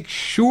to make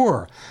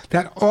sure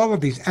that all of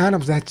these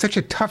animals that had such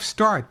a tough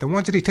start, the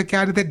ones that he took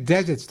out of the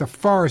deserts, the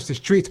forests, the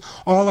streets,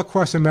 all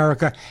across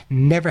America,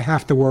 never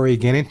have to worry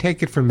again. And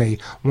take it from me,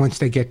 once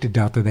they get to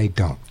Delta, they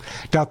don't.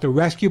 Delta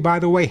Rescue, by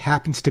the way,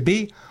 happens to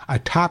be a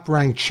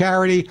top-ranked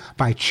charity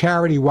by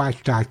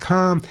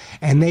CharityWatch.com,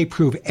 and they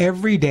prove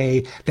every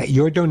day that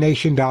your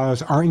donation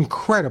dollars are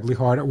incredibly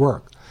hard at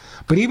work.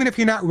 But even if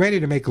you're not ready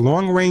to make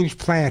long-range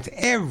plans,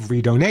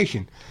 every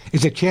donation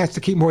is a chance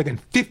to keep more than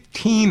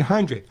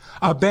 1,500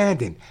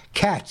 abandoned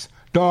cats,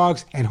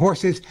 dogs, and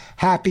horses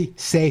happy,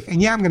 safe,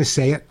 and yeah, I'm going to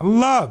say it,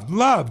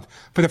 loved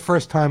for the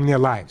first time in their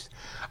lives.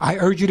 I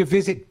urge you to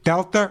visit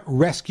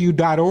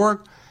deltarescue.org,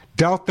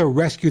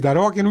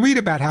 deltarescue.org, and read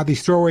about how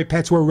these throwaway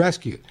pets were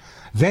rescued.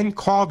 Then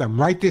call them.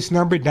 Write this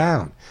number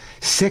down,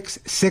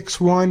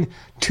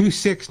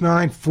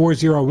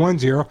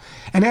 661-269-4010,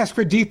 and ask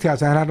for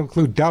details on how to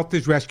include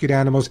Delta's rescued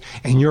animals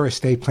in your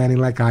estate planning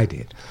like I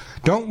did.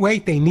 Don't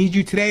wait. They need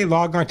you today.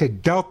 Log on to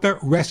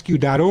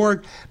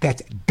deltarescue.org.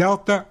 That's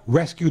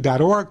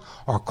deltarescue.org,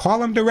 or call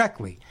them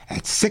directly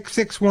at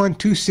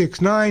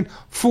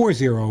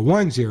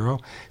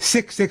 661-269-4010,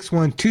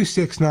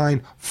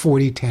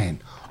 661-269-4010.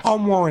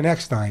 I'm Warren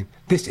Eckstein.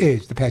 This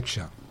is The Pet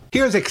Show.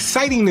 Here's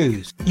exciting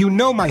news. You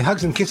know my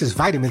Hugs and Kisses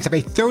vitamins have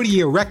a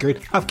 30-year record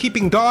of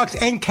keeping dogs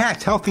and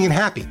cats healthy and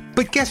happy.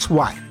 But guess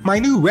what? My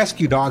new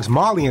rescue dogs,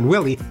 Molly and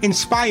Willie,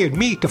 inspired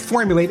me to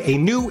formulate a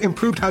new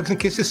improved Hugs and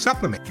Kisses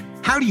supplement.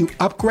 How do you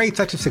upgrade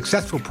such a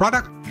successful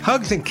product?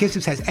 Hugs and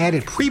Kisses has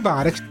added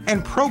prebiotics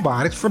and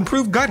probiotics for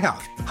improved gut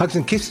health. Hugs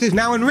and Kisses is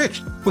now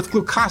enriched with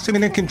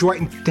glucosamine and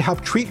chondroitin to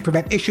help treat and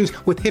prevent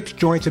issues with hips,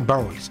 joints, and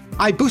bones.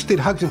 I boosted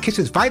Hugs and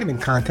Kisses vitamin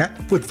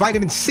content with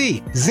vitamin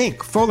C, zinc,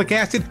 folic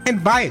acid, and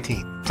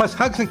biotin. Plus,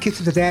 Hugs and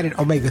Kisses has added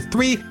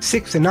omega-3,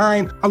 6, and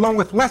 9, along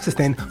with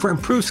lecithin for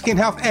improved skin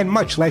health and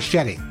much less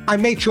shedding. I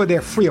made sure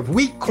they're free of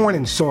wheat, corn,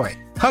 and soy.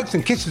 Hugs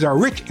and Kisses are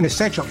rich in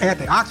essential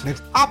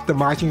antioxidants,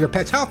 optimizing your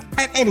pet's health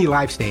at any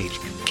life stage.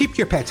 Keep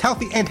your pets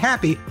healthy and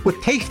happy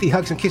with tasty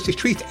Hugs and Kisses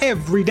treats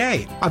every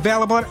day.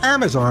 Available at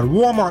Amazon,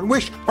 Walmart,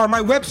 Wish, or my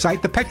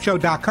website,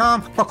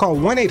 thepetshow.com, or call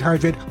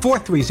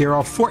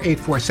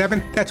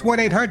 1-800-430-4847. That's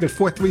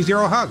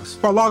 1-800-430-HUGS.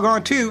 Or log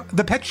on to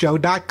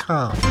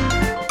thepetshow.com.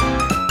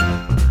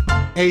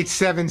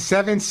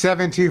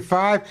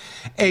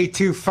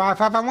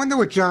 877-725-8255. I wonder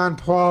what John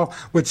Paul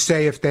would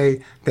say if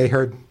they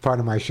heard part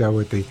of my show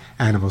with the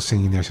animals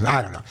singing there. So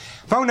I don't know.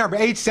 Phone number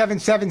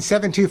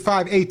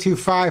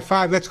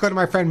 877-725-8255. Let's go to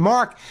my friend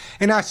Mark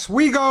in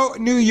Oswego,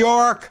 New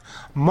York.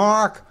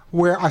 Mark,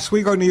 where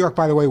Oswego, New York,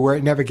 by the way, where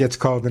it never gets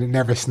cold and it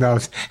never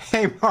snows.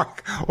 Hey,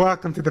 Mark,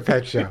 welcome to the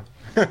Pet Show.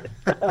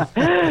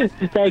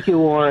 Thank you,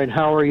 Warren.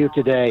 How are you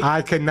today?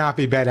 I could not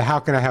be better. How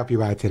can I help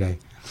you out today?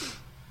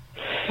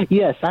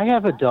 Yes, I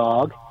have a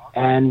dog,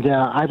 and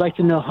I'd like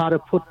to know how to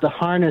put the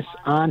harness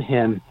on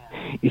him.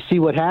 You see,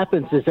 what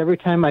happens is every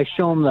time I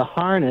show him the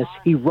harness,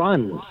 he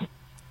runs.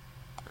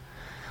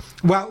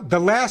 Well, the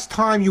last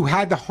time you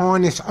had the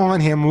harness on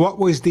him, what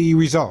was the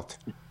result?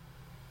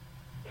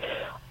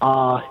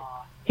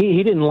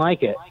 He didn't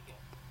like it.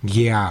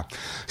 Yeah.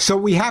 So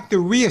we have to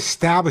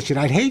reestablish it.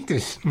 I'd hate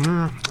this.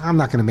 I'm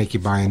not going to make you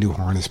buy a new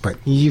harness, but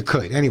you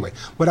could. Anyway,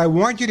 what I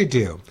want you to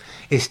do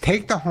is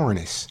take the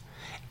harness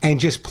and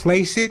just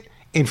place it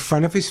in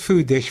front of his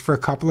food dish for a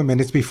couple of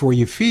minutes before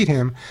you feed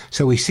him,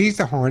 so he sees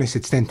the harness,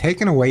 it's then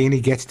taken away and he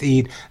gets to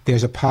eat.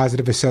 There's a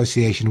positive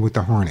association with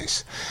the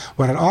harness.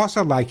 What I'd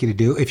also like you to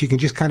do, if you can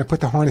just kind of put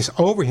the harness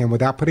over him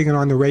without putting it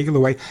on the regular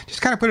way,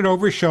 just kind of put it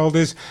over his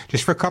shoulders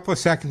just for a couple of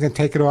seconds and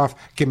take it off,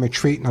 give him a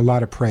treat and a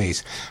lot of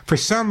praise. For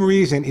some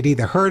reason, it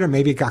either hurt him,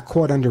 maybe it got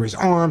caught under his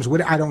arms,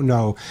 I don't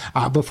know,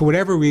 but for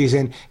whatever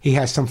reason, he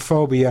has some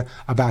phobia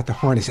about the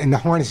harness, and the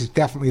harness is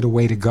definitely the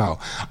way to go.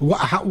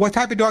 What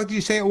type of dog did you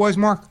say it was,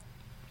 Mark?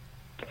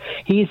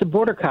 He's a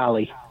border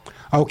collie.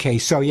 Okay,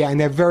 so yeah, and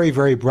they're very,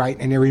 very bright,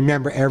 and they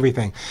remember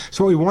everything.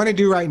 So what we want to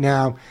do right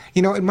now,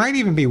 it might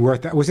even be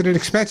worth it. Was it an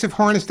expensive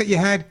harness that you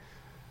had?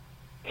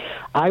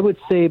 I would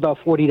say about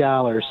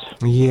 $40.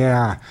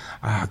 Yeah.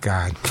 Oh,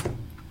 God.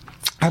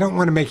 I don't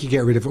want to make you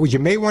get rid of it. What you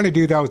may want to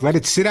do, though, is let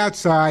it sit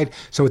outside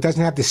so it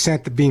doesn't have the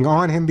scent of being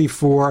on him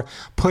before.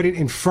 Put it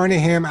in front of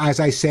him, as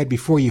I said,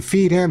 before you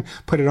feed him.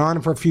 Put it on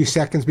him for a few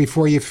seconds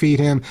before you feed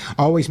him.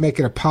 Always make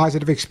it a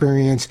positive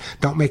experience.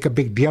 Don't make a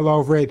big deal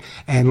over it.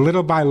 And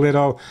little by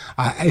little,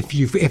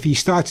 if he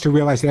starts to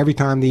realize that every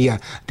time the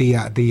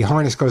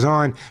harness goes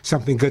on,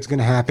 something good's going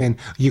to happen,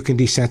 you can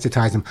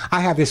desensitize him. I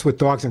have this with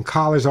dogs and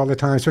collars all the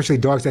time, especially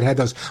dogs that had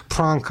those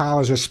prong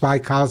collars or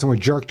spike collars and were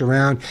jerked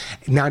around.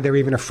 Now they're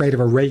even afraid of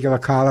a regular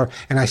collar,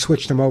 and I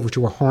switched them over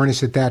to a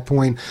harness at that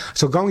point.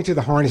 So going to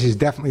the harness is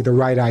definitely the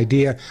right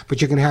idea,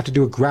 but you're going to have to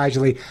do it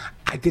gradually.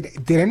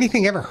 Did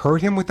anything ever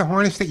hurt him with the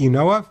harness that you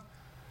know of?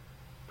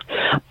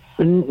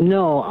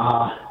 No,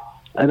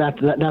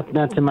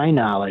 not to my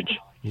knowledge.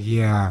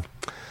 Yeah.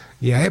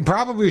 Yeah, it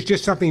probably was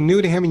just something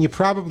new to him, and you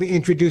probably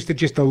introduced it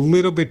just a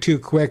little bit too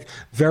quick.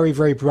 Very,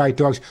 very bright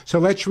dogs. So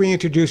let's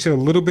reintroduce it a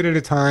little bit at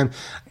a time.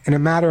 In a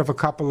matter of a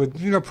couple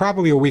of,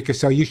 probably a week or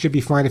so, you should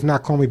be fine. If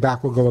not, call me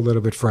back. We'll go a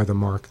little bit further,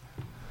 Mark.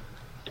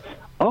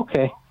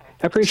 Okay.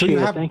 I appreciate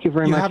it. Thank you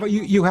very much.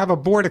 You have a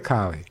Border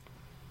Collie.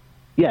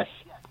 Yes.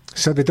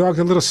 So the dog's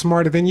a little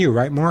smarter than you,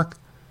 right, Mark?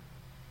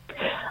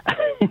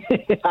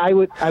 I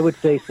would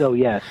say so,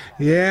 yes.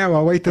 Yeah,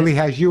 well, wait till he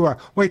has you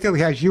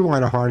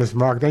on a harness,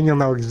 Mark. Then you'll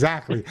know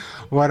exactly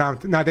what I'm.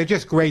 No, they're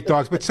just great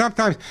dogs, but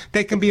sometimes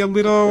they can be a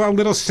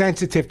little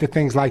sensitive to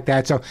things like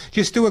that. So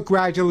just do it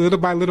gradually, little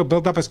by little,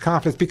 build up his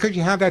confidence. Because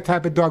you have that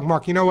type of dog,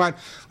 Mark. You know what?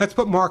 Let's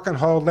put Mark on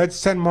hold. Let's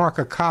send Mark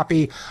a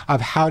copy of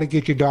How to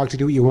Get Your Dog to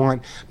Do What You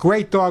Want.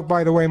 Great dog,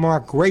 by the way,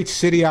 Mark. Great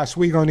city,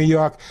 Oswego, New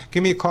York.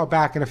 Give me a call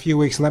back in a few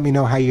weeks. Let me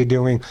know how you're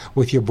doing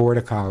with your Border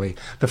Collie.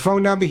 The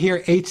phone number here,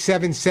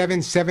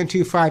 877-725-8255.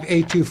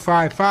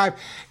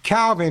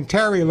 Calvin,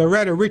 Terry,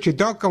 Loretta, Richard,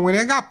 don't go in.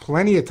 I got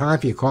plenty of time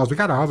for your calls. We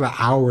got another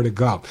hour to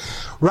go.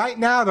 Right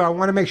now, though, I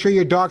want to make sure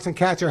your dogs and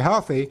cats are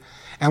healthy.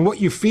 And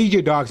what you feed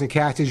your dogs and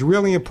cats is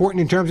really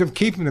important in terms of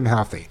keeping them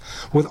healthy.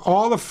 With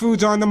all the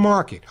foods on the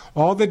market,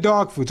 all the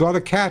dog foods, all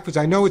the cat foods,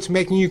 I know it's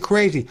making you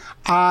crazy.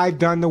 I've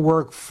done the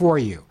work for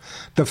you.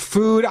 The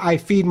food I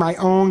feed my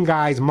own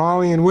guys,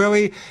 Molly and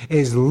Willie,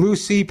 is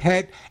Lucy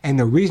Pet. And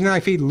the reason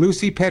I feed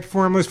Lucy Pet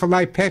Formulas for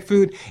Life pet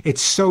food,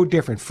 it's so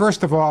different.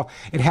 First of all,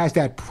 it has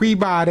that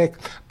prebiotic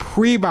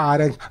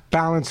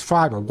balanced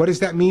fiber. What does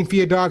that mean for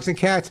your dogs and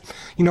cats?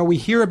 We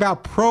hear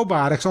about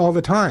probiotics all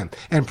the time,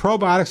 and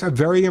probiotics are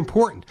very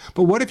important.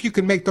 But what if you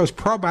can make those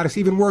probiotics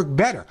even work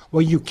better?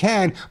 Well, you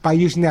can by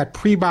using that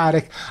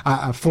prebiotic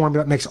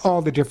formula that makes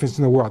all the difference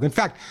in the world. In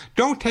fact,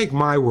 don't take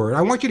my word.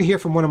 I want you to hear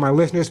from one of my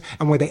listeners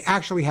and what they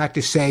actually had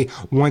to say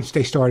once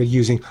they started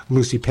using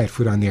Lucy Pet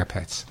Food on their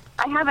pets.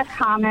 I have a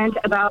comment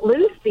about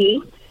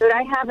Lucy. That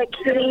I have a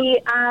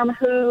kitty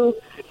who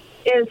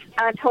is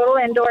a total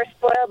indoor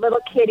spoiled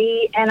little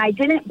kitty, and I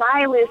didn't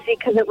buy Lucy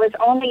because it was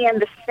only in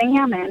the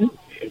salmon,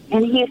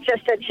 and he's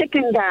just a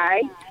chicken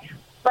guy.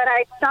 But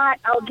I thought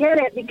I'll get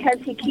it because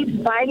he keeps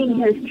biting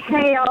his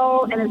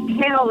tail, and his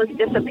tail was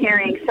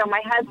disappearing. So my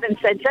husband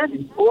said, just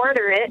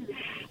order it.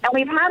 And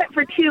we've had it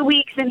for 2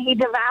 weeks, and he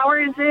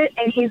devours it,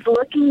 and he's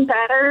looking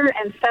better.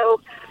 And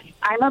so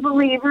I'm a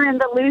believer in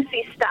the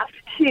Lucy stuff,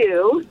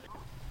 too.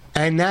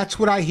 And that's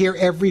what I hear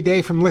every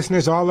day from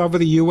listeners all over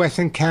the U.S.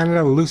 and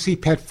Canada. Lucy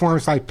Pet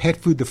Forms like pet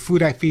food, the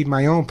food I feed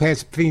my own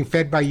pets, being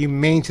fed by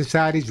humane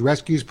societies,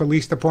 rescues,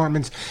 police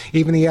departments,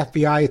 even the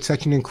FBI. It's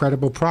such an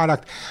incredible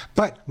product.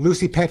 But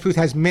Lucy Pet Food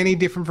has many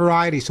different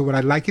varieties. So what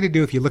I'd like you to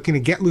do, if you're looking to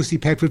get Lucy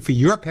Pet Food for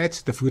your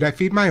pets, the food I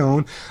feed my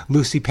own,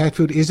 Lucy Pet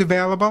Food is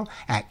available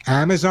at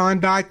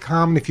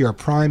Amazon.com. And if you're a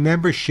Prime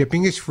member,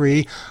 shipping is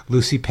free.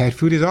 Lucy Pet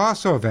Food is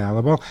also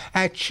available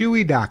at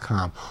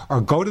Chewy.com. Or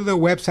go to the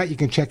website. You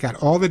can check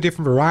out all the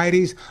different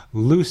varieties,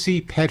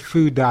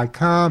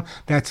 LucyPetFood.com.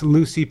 That's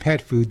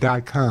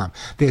LucyPetFood.com.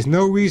 There's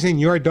no reason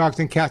your dogs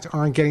and cats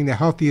aren't getting the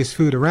healthiest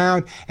food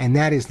around, and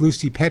that is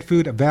Lucy Pet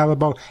Food,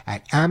 available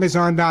at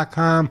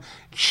Amazon.com,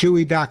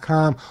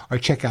 Chewy.com, or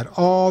check out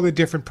all the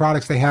different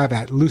products they have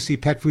at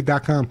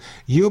LucyPetFood.com.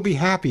 You'll be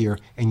happier,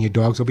 and your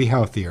dogs will be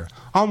healthier.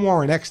 I'm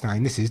Warren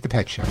Eckstein. This is The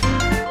Pet Show.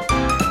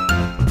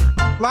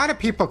 A lot of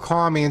people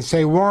call me and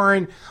say,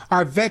 Warren,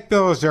 our vet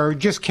bills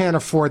just can't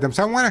afford them.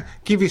 So I want to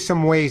give you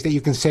some ways that you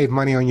can save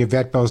money on your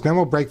vet bills. Then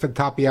we'll break for the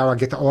top of the hour. I'll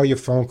get to all your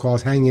phone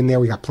calls. Hang in there.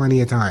 We got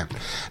plenty of time.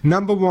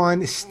 Number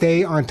one,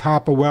 stay on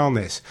top of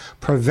wellness.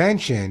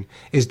 Prevention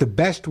is the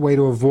best way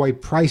to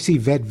avoid pricey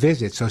vet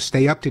visits. So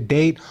stay up to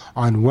date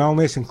on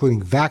wellness,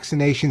 including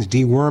vaccinations,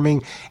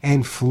 deworming,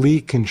 and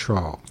flea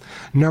control.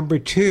 Number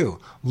two,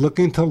 look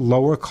into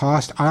lower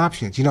cost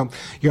options.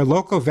 Your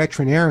local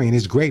veterinarian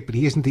is great, but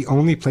he isn't the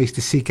only place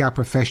to seek out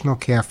professional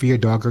care for your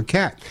dog or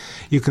cat.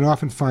 You can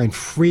often find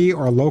free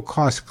or low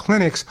cost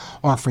clinics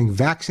offering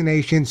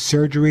vaccinations,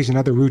 surgeries, and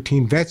other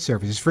routine vet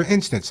services. For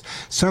instance,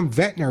 some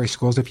veterinary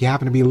schools, if you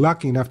happen to be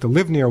lucky enough to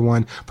live near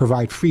one,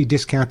 provide free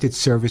discounted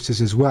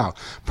services as well.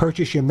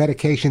 Purchase your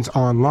medications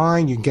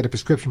online. You can get a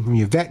prescription from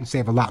your vet and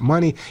save a lot of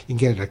money. You can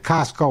get it at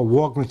Costco,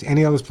 Walgreens,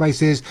 any of those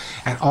places.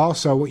 And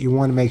also what you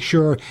want to make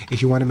sure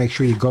is you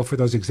go for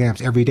those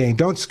exams every day. And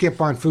don't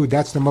skip on food.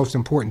 That's the most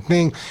important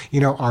thing.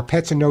 Our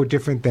pets are no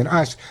different than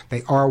us.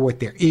 They are what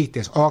they eat.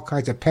 There's all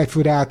kinds of pet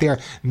food out there.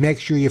 Make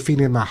sure you're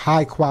feeding them a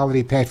high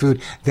quality pet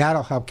food.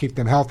 That'll help keep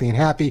them healthy and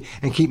happy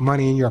and keep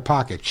money in your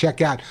pocket.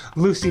 Check out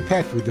Lucy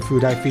Pet Food, the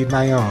food I feed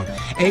my own.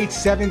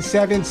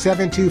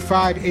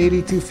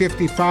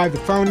 877-725-8255, the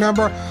phone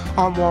number.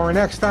 I'm Warren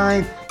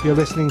Eckstein. You're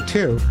listening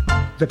to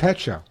The Pet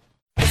Show.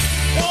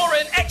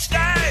 Warren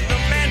Eckstein, the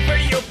man for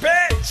your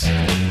pets.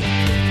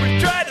 We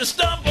tried to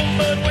stumble,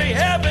 but we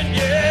haven't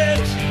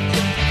yet.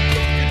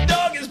 Your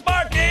dog is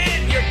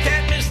barking, your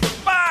cat missed the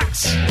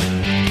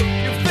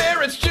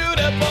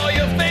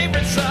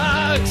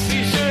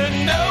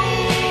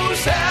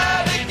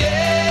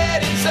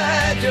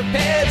Dr.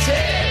 Pet's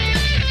head.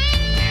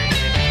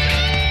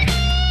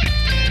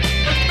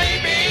 But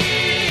maybe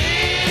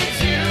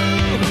it's you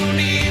who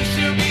needs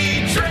to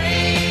be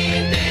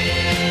trained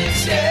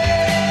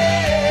instead.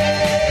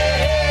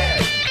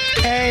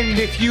 And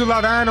if you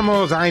love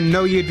animals, I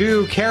know you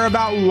do, care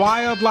about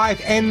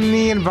wildlife and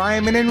the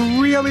environment,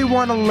 and really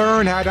want to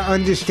learn how to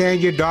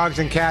understand your dogs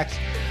and cats,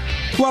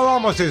 well,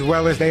 almost as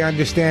well as they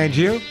understand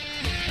you.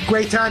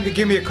 Great time to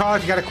give me a call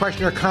if you got a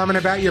question or comment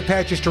about your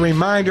pet. Just a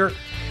reminder,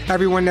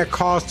 everyone that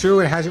calls through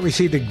and hasn't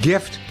received a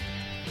gift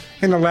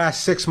in the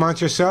last 6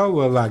 months or so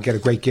will get a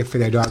great gift for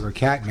their dog or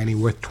cat, many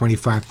worth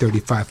 $25,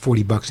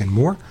 $35, $40 and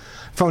more.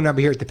 Phone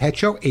number here at the Pet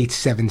Show,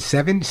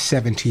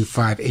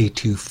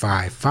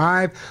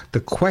 877-725-8255. The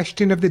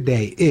question of the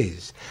day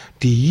is,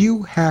 do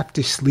you have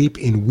to sleep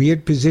in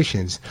weird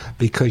positions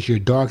because your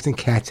dogs and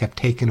cats have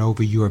taken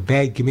over your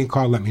bed? Give me a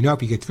call. Let me know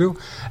if you get through.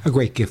 A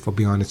great gift will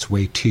be on its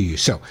way to you.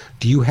 So,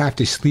 do you have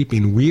to sleep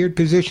in weird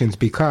positions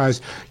because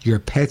your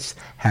pets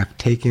have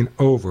taken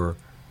over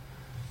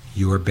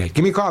your bed?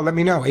 Give me a call. Let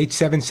me know.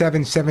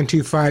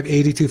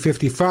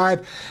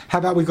 877-725-8255. How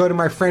about we go to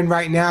my friend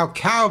right now,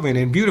 Calvin,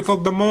 in beautiful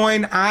Des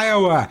Moines,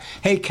 Iowa.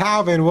 Hey,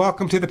 Calvin,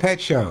 welcome to the Pet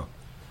Show.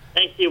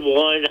 Thank you,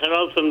 Warren.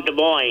 Hello from Des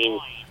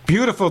Moines.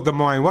 Beautiful Des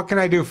Moines. What can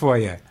I do for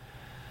you?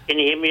 Can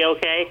you hear me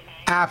okay?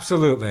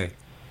 Absolutely.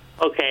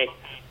 Okay.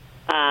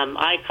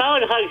 I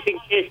called Hugs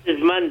and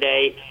Kisses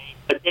Monday,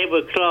 but they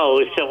were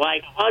closed, so I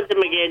called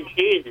them again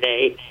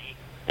Tuesday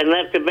and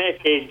left a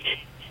message.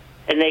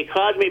 And they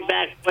called me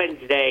back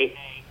Wednesday.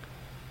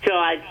 So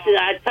I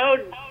told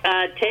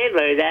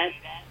Taylor that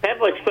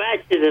Pepper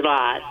scratches a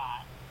lot.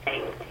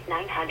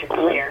 900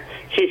 clear.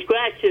 She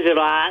scratches a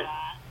lot,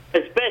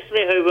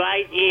 especially her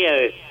right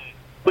ear,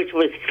 which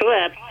was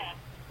clipped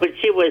when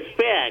she was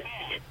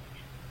fixed.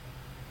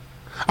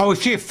 Oh,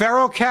 is she a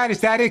feral cat?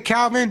 Is that it,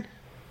 Calvin?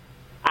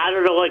 I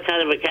don't know what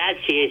kind of a cat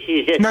she is.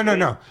 She's just...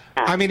 No.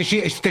 I mean, does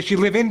she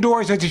live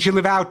indoors or does she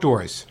live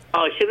outdoors?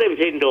 Oh, she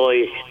lives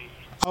indoors.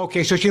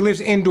 Okay, so she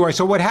lives indoors.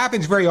 So what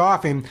happens very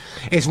often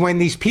is when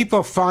these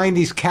people find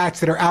these cats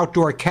that are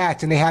outdoor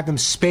cats and they have them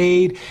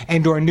spayed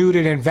and or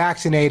neutered and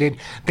vaccinated,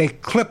 they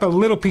clip a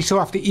little piece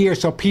off the ear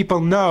so people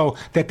know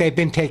that they've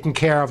been taken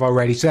care of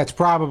already. So that's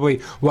probably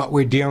what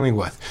we're dealing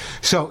with.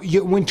 So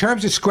in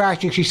terms of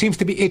scratching, she seems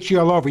to be itchy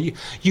all over. You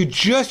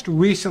just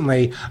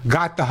recently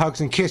got the Hugs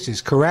and Kisses,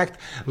 correct?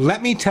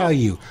 Let me tell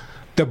you,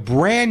 the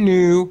brand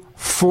new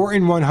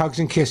 4-in-1 Hugs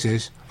and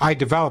Kisses, I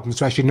developed them,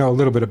 so I should know a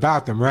little bit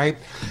about them, right?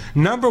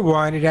 Number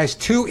one, it has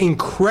 2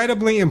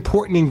 incredibly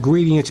important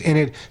ingredients in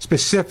it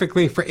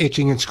specifically for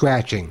itching and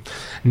scratching.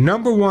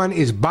 Number 1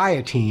 is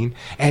biotin,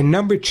 and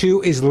number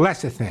 2 is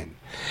lecithin.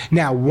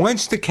 Now,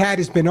 once the cat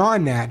has been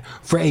on that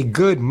for a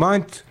good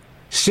month,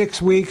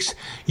 6 weeks,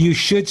 you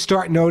should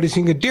start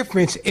noticing a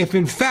difference if,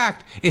 in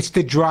fact, it's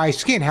the dry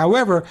skin.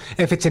 However,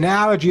 if it's an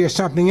allergy or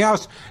something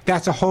else,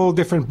 that's a whole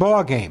different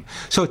ballgame.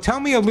 So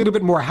tell me a little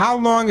bit more. How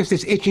long has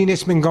this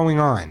itchiness been going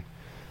on?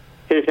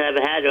 Since I've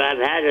had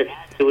it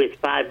with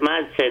 5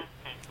 months, and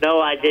no,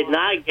 I did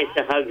not get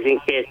the Hugs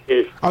and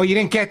Kisses. Oh, you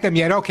didn't get them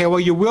yet? Okay, well,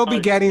 you will be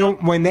getting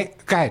them when they...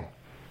 Go ahead.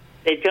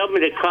 They told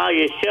me to call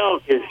your show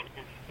because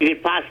you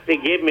could possibly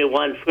give me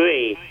one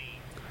free.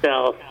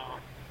 So,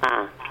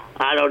 I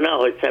don't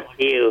know. It's up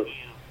to you.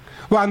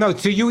 Well, no,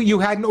 so you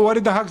hadn't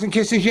ordered the Hugs and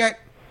Kisses yet?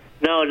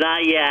 No,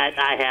 not yet.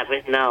 I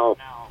haven't, no.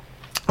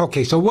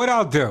 Okay, so what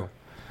I'll do,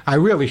 I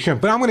really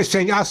shouldn't, but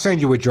I'll send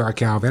you a jar,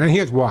 Calvin, and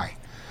here's why.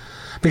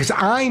 Because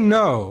I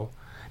know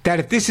that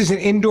if this is an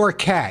indoor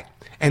cat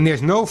and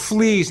there's no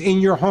fleas in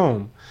your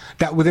home,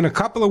 that within a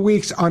couple of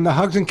weeks on the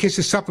Hugs and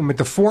Kisses supplement,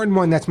 the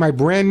 4-in-1, that's my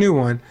brand new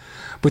one,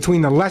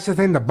 between the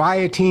lecithin, the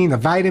biotin, the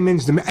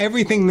vitamins,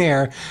 everything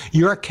there,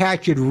 your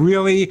cat should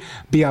really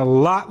be a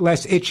lot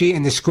less itchy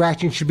and the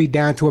scratching should be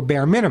down to a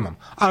bare minimum.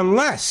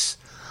 Unless,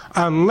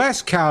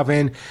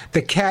 Calvin,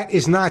 the cat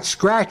is not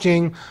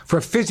scratching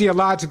for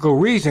physiological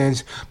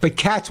reasons, but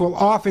cats will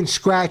often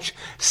scratch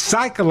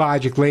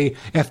psychologically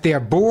if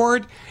they're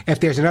bored, if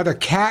there's another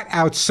cat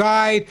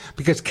outside,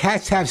 because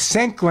cats have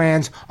scent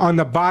glands on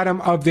the bottom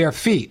of their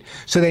feet.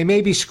 So they may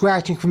be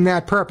scratching from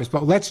that purpose.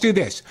 But let's do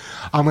this.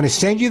 I'm going to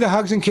send you the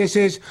Hugs and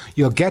Kisses.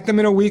 You'll get them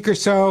in a week or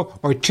so,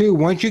 or 2.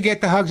 Once you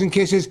get the Hugs and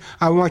Kisses,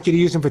 I want you to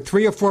use them for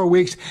 3 or 4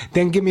 weeks.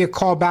 Then give me a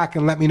call back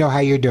and let me know how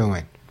you're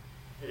doing.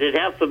 Does it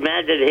help for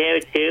matted hair,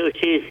 too?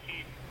 She's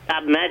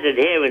got matted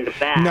hair in the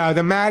back. No,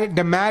 the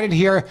matted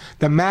hair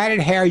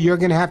you're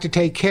going to have to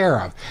take care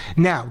of.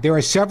 Now, there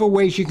are several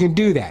ways you can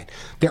do that.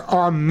 There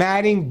are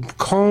matting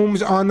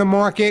combs on the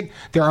market.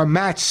 There are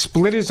mat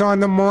splitters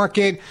on the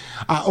market.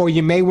 Or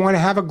you may want to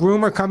have a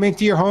groomer come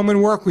into your home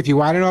and work with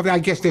you. I don't know. I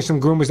guess there's some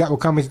groomers that will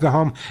come into the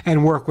home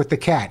and work with the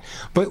cat.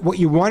 But what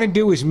you want to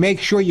do is make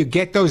sure you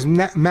get those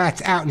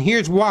mats out. And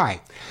here's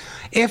why.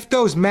 If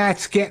those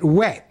mats get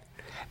wet,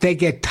 they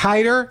get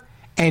tighter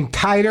and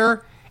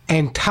tighter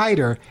and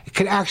tighter, it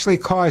could actually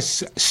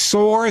cause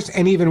sores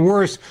and even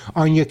worse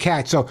on your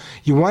cat. So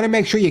you want to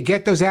make sure you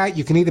get those out.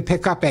 You can either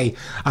pick up a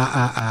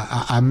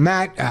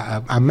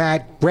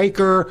mat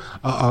breaker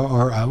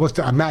or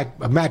a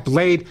mat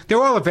blade.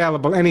 They're all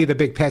available any of the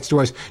big pet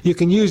stores. You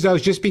can use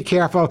those. Just be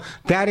careful.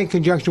 That in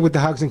conjunction with the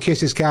Hugs and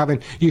Kisses,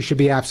 Calvin, you should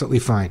be absolutely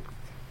fine.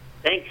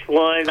 Thanks,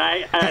 Warren.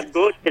 I'm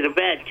going to the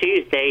vet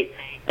Tuesday,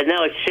 and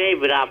they'll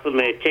shave it off of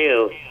me,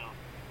 too.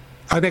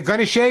 Are they going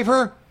to shave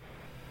her?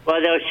 Well,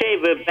 they'll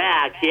shave her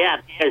back, yeah,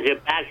 because her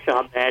back's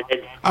all bad.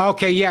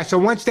 Okay, yeah, so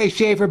once they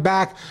shave her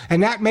back,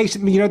 and that makes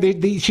it, you know,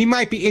 she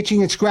might be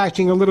itching and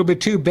scratching a little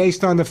bit, too,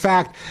 based on the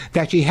fact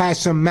that she has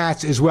some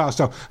mats as well.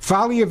 So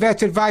follow your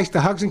vet's advice.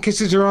 The Hugs and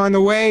Kisses are on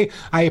the way.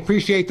 I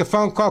appreciate the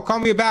phone call. Call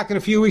me back in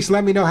a few weeks.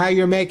 Let me know how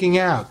you're making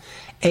out.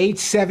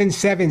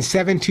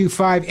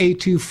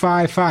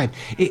 877-725-8255.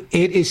 It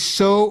is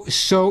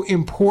so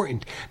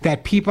important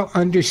that people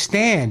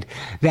understand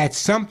that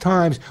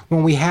sometimes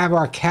when we have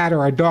our cat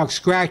or our dog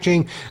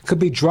scratching, could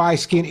be dry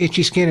skin,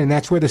 itchy skin, and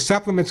that's where the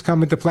supplements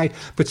come into play.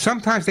 But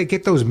sometimes they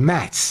get those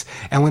mats,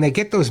 and when they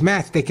get those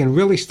mats, they can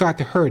really start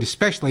to hurt,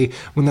 especially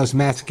when those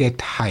mats get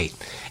tight.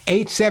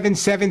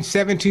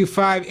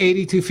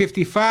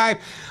 877-725-8255.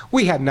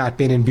 We have not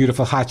been in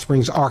beautiful Hot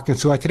Springs,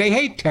 Arkansas today.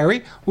 Hey,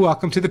 Terry,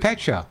 welcome to the Pet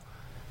Show.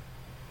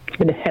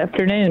 Good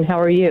afternoon.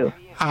 How are you?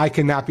 I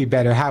cannot be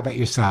better. How about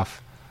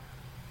yourself?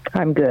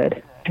 I'm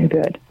good.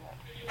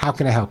 How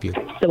can I help you?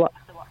 So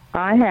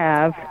I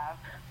have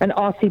an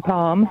Aussie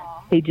Palm.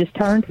 He just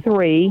turned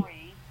 3,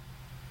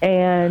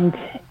 and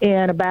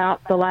in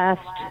about the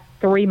last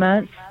 3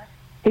 months,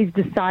 he's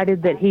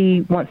decided that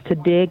he wants to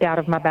dig out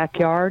of my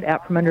backyard,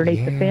 out from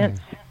underneath the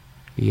fence.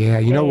 Yeah,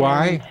 you know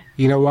why?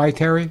 You know why,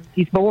 Terry?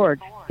 He's bored.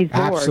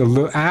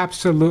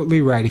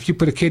 Absolutely right. If you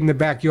put a kid in the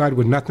backyard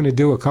with nothing to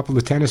do, a couple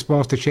of tennis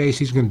balls to chase,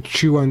 he's going to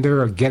chew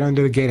under or get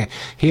under the gate.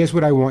 Here's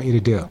what I want you to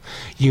do.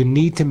 You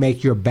need to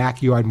make your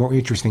backyard more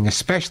interesting,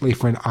 especially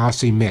for an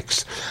Aussie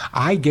mix.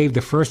 I gave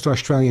the first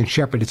Australian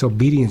Shepherd its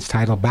obedience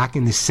title back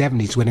in the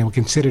 70s when they were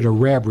considered a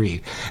rare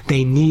breed.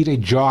 They need a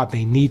job.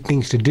 They need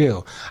things to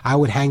do. I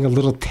would hang a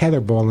little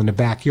tether ball in the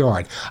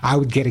backyard. I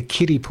would get a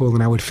kiddie pool,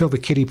 and I would fill the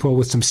kiddie pool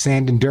with some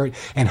sand and dirt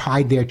and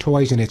hide their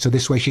toys in it, so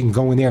this way she can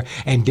go in there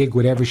and dig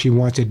whatever she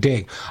wants to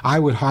dig. I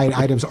would hide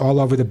items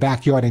all over the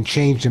backyard and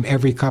change them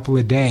every couple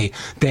of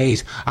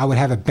days. I would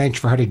have a bench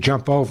for her to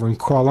jump over and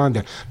crawl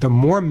under. The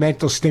more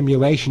mental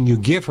stimulation you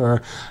give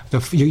her,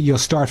 you'll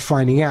start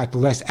finding out the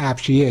less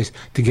apt she is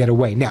to get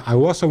away. Now, I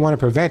also want to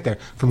prevent her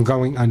from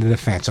going under the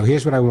fence. So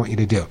here's what I want you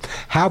to do.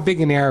 How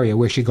big an area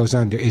where she goes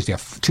under is there?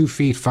 2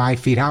 feet, 5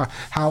 feet?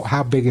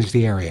 How big is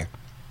the area?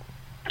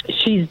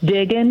 She's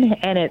digging,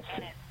 and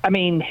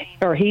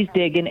he's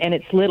digging, and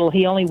it's little.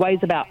 He only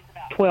weighs about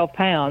 12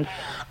 pounds,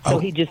 so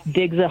he just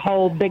digs a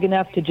hole big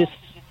enough to just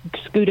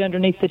scoot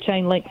underneath the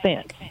chain link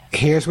fence.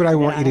 Here's what I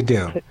want you to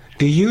do.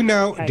 Do you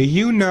know the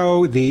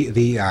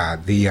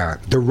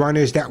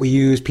runners that we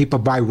use? People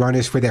buy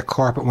runners for their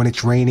carpet when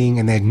it's raining,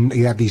 and then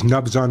you have these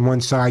nubs on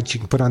one side you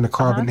can put on the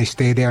carpet and they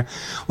stay there.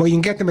 Well, you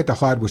can get them at the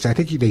hardware. I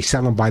think they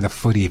sell them by the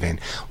foot even.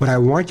 What I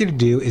want you to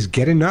do is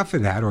get enough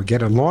of that, or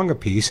get a longer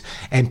piece,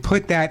 and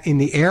put that in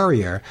the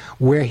area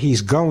where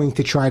he's going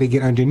to try to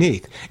get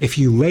underneath. If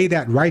you lay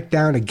that right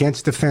down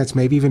against the fence,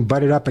 maybe even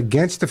butt it up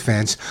against the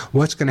fence,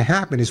 what's going to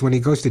happen is when he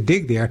goes to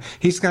dig there,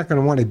 he's not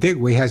going to want to dig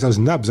where he has those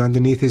nubs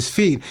underneath his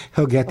feet.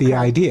 He'll get the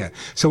idea.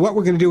 So what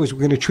we're going to do is we're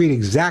going to treat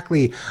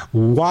exactly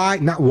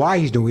not why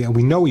he's doing it.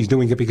 We know he's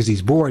doing it because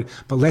he's bored,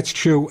 but let's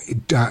deal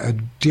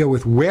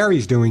with where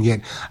he's doing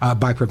it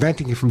by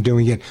preventing him from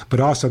doing it. But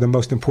also the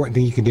most important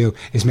thing you can do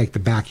is make the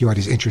backyard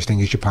as interesting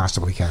as you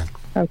possibly can.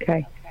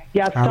 Okay.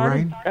 Yeah,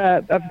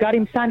 I've got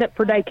him signed up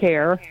for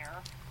daycare.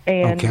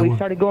 And we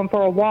started going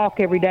for a walk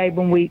every day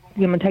when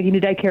I'm taking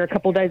to daycare a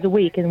couple of days a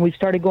week, and we've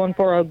started going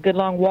for a good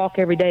long walk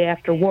every day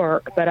after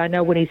work. But I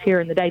know when he's here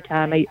in the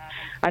daytime,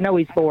 I know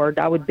he's bored.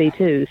 I would be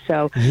too.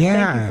 So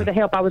thank you for the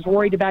help. I was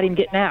worried about him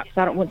getting out because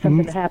I don't want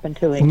something to happen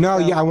to him. No,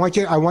 I want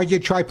you to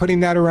try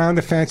putting that around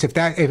the fence.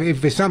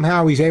 If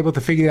somehow he's able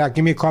to figure it out,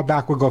 give me a call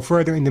back. We'll go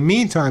further. In the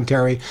meantime,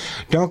 Terry,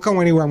 don't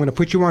go anywhere. I'm going to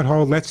put you on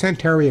hold. Let's send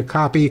Terry a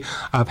copy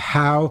of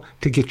How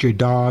to Get Your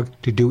Dog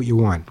to Do What You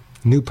Want.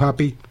 New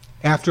puppy.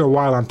 After a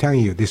while, I'm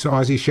telling you, this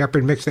Aussie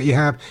Shepherd mix that you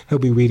have, he'll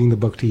be reading the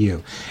book to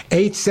you.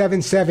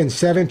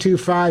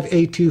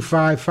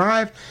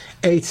 877-725-8255,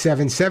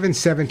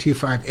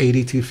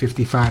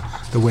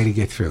 877-725-8255, the way to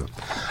get through.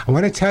 I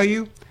want to tell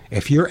you,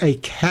 if you're a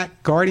cat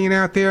guardian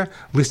out there,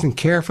 listen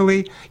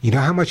carefully. You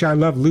know how much I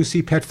love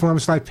Lucy Pet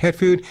Forms Life Pet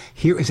Food?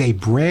 Here is a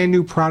brand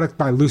new product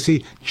by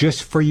Lucy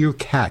just for your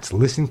cats.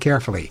 Listen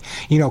carefully.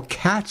 You know,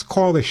 cats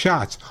call the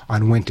shots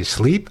on when to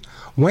sleep,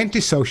 when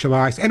to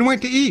socialize, and when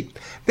to eat.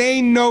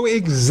 They know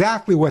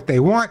exactly what they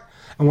want,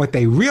 and what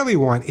they really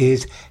want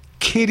is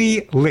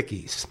Kitty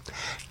Lickies.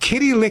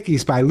 Kitty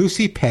Lickies by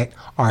Lucy Pet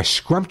are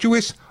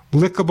scrumptious,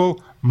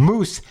 lickable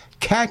Moose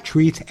cat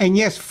treats, and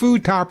yes,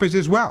 food toppers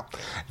as well.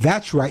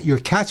 That's right, your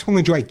cats will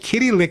enjoy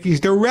kitty lickies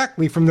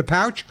directly from the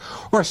pouch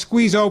or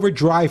squeeze over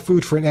dry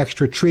food for an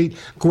extra treat.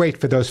 Great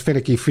for those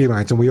finicky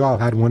felines, and we all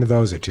had one of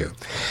those or two.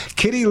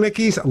 Kitty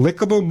Lickies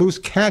Lickable Moose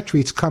cat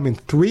treats come in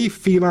 3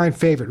 feline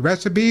favorite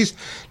recipes: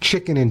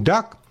 chicken and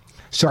duck,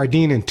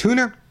 sardine and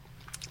tuna,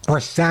 or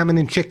salmon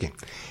and chicken.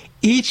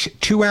 Each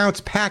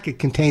 2-ounce packet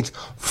contains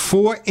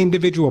 4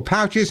 individual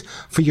pouches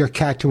for your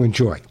cat to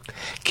enjoy.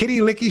 Kitty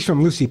Lickies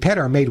from Lucy Pet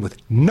are made with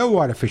no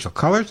artificial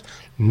colors,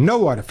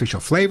 no artificial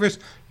flavors,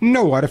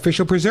 no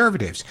artificial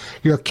preservatives.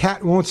 Your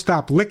cat won't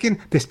stop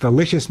licking this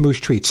delicious moose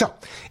treat. So,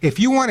 if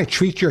you want to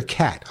treat your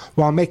cat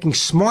while making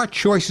smart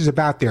choices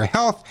about their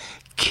health,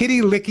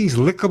 Kitty Lickies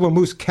Lickable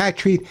Moose Cat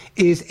Treat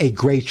is a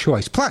great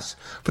choice. Plus,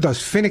 for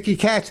those finicky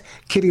cats,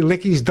 Kitty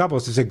Lickies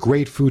doubles as a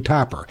great food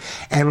topper.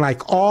 And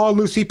like all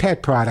Lucy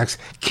Pet products,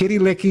 Kitty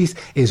Lickies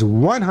is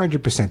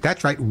 100%,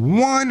 that's right,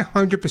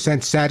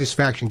 100%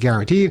 satisfaction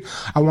guaranteed.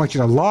 I want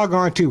you to log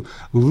on to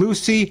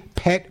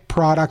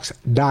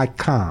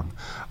LucyPetProducts.com.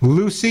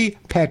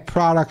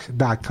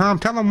 LucyPetProducts.com.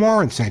 Tell them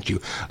Warren sent you.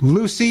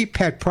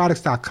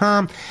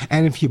 LucyPetProducts.com.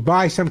 And if you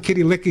buy some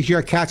Kitty Lickies,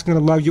 your cat's going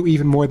to love you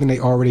even more than they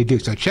already do.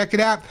 So check it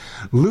out.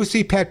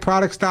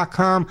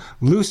 LucyPetProducts.com.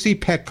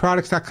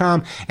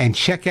 LucyPetProducts.com. And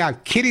check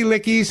out Kitty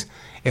Lickies.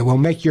 It will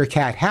make your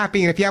cat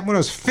happy. And if you have one of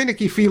those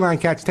finicky feline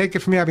cats, take it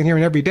from me. I've been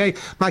hearing every day,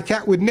 my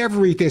cat would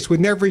never eat this, would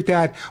never eat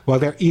that. Well,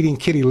 they're eating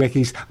Kitty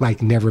Lickies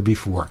like never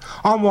before.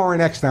 I'm Warren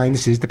Eckstein.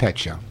 This is The Pet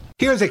Show.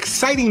 Here's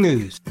exciting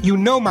news. You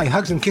know my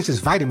Hugs and Kisses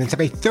vitamins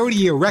have a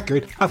 30-year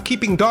record of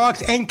keeping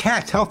dogs and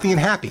cats healthy and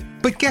happy.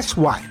 But guess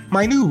what?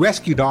 My new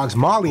rescue dogs,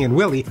 Molly and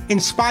Willie,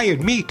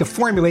 inspired me to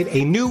formulate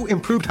a new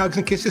improved Hugs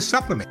and Kisses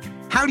supplement.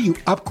 How do you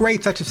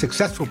upgrade such a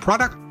successful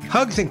product?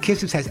 Hugs and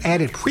Kisses has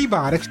added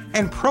prebiotics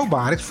and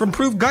probiotics for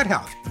improved gut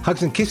health.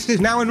 Hugs and Kisses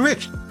is now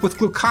enriched with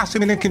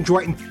glucosamine and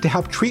chondroitin to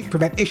help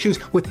prevent issues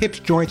with hips,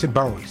 joints, and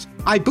bones.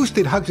 I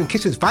boosted Hugs and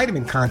Kisses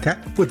vitamin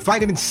content with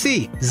vitamin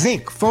C,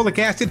 zinc, folic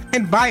acid,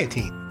 and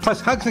biotin.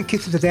 Plus, Hugs and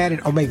Kisses has added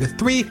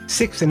omega-3,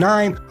 6, and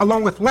 9,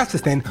 along with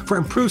lecithin for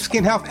improved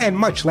skin health and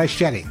much less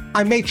shedding.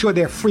 I made sure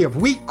they're free of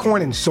wheat,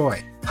 corn, and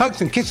soy.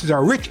 Hugs and Kisses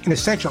are rich in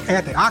essential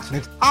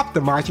antioxidants,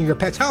 optimizing your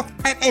pet's health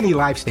at any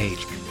life stage.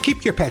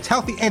 Keep your pets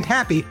healthy and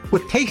happy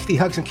with tasty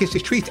Hugs and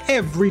Kisses treats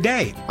every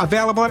day.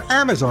 Available at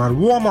Amazon,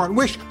 Walmart,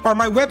 Wish, or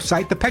my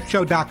website,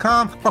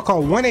 thepetshow.com, or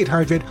call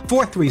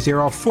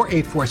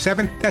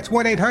 1-800-430-4847. That's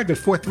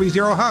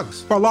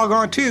 1-800-430-HUGS. Or log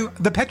on to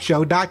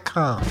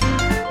thepetshow.com.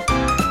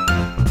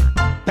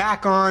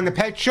 Back on The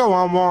Pet Show,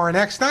 I'm Warren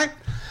Eckstein.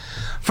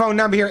 Phone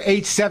number here,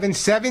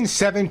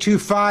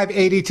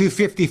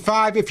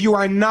 877-725-8255. If you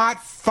are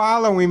not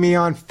following me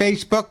on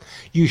Facebook,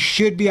 you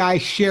should be. I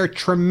share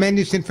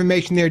tremendous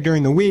information there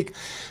during the week.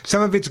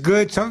 Some of it's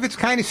good, some of it's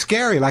kind of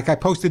scary. Like I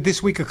posted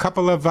this week a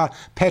couple of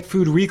pet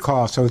food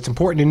recalls, so it's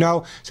important to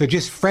know. So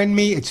just friend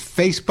me. It's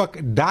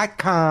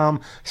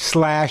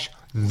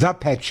facebook.com/The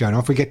Pet Show.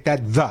 Don't forget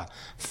that the.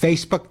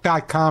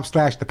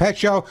 Facebook.com/The Pet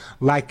Show.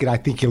 Like it. I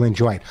think you'll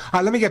enjoy it. All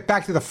right, let me get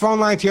back to the phone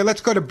lines here.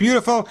 Let's go to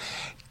beautiful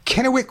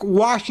Kennewick,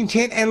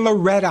 Washington, and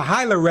Loretta.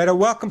 Hi, Loretta.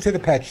 Welcome to The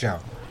Pet Show.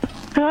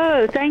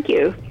 Oh, thank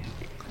you.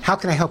 How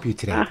can I help you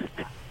today?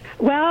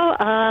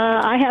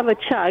 I have a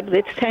chug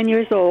that's 10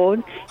 years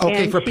old.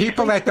 Okay, for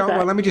people that don't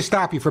know, let me just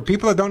stop you. For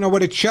people that don't know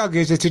what a chug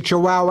is, it's a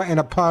Chihuahua and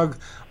a Pug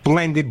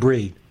blended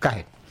breed. Go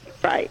ahead.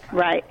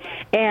 Right.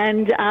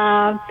 And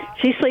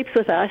she sleeps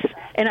with us,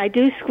 and I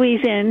do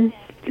squeeze in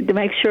to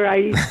make sure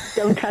I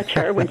don't touch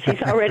her when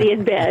she's already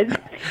in bed.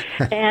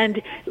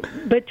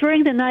 But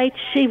during the night,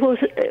 she will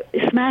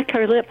smack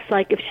her lips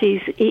like if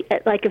she's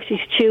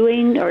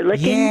chewing or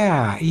licking.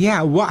 Yeah.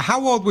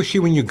 How old was she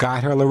when you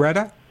got her,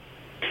 Loretta?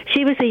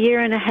 She was 1.5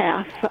 years.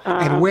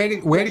 And where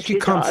did she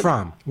come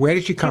from? Where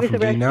did she come from?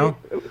 Do you know?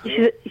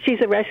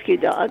 She's a rescue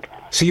dog.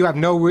 So you have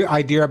no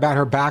idea about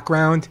her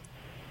background?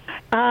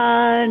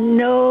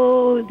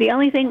 No. The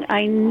only thing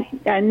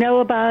I know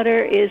about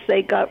her is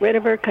they got rid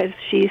of her because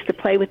she used to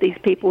play with these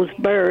people's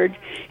bird,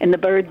 and the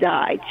bird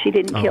died. She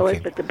didn't kill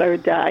it, but the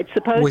bird died,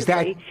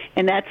 supposedly,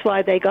 and that's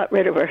why they got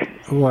rid of her.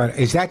 What?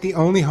 Is that the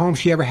only home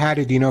she ever had,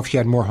 or do you know if she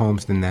had more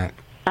homes than that?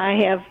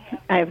 I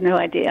have no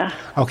idea.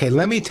 Okay,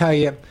 let me tell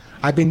you,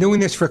 I've been doing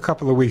this for a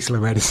couple of weeks,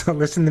 Loretta, so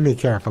listen to me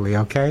carefully,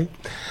 okay?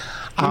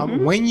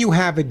 When you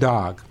have a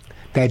dog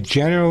that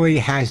generally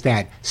has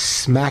that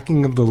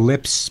smacking of the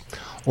lips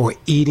or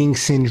eating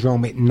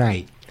syndrome at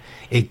night,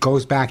 it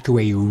goes back to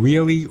a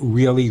really,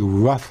 really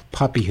rough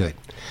puppyhood.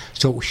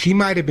 So she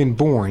might have been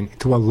born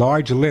to a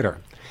large litter,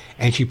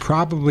 and she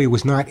probably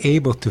was not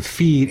able to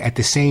feed at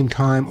the same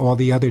time all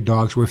the other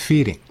dogs were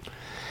feeding.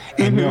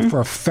 And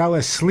therefore fell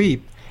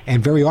asleep,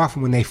 and very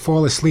often when they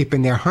fall asleep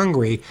and they're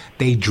hungry,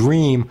 they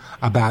dream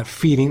about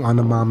feeding on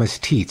the mama's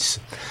teats.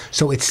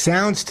 So it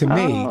sounds to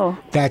me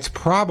that's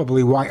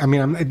probably why. I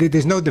mean,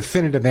 there's no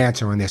definitive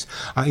answer on this.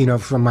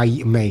 From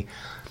my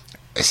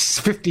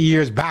 50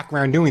 years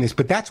background doing this,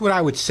 but that's what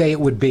I would say it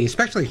would be,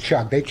 especially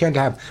Chuck. They tend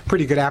to have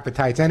pretty good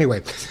appetites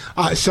anyway.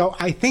 So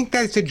I think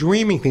that's a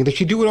dreaming thing. Does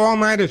she do it all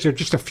night, or is it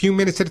just a few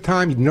minutes at a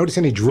time? You notice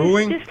any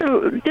drooling? Just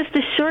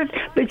a short,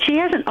 but she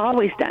hasn't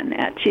always done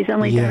that. She's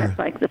only done it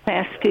like the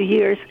past few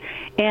years,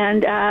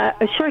 and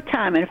a short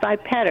time. And if I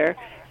pet her,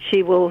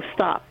 she will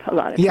stop a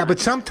lot of times. Yeah, but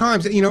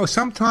sometimes,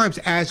 sometimes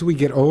as we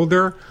get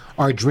older,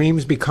 our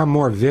dreams become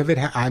more vivid.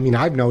 I mean,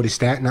 I've noticed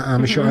that, and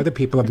I'm sure other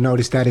people have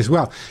noticed that as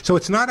well. So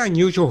it's not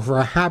unusual for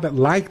a habit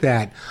like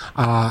that,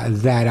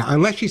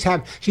 unless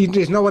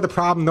there's no other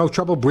problem, no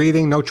trouble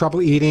breathing, no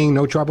trouble eating,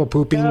 no trouble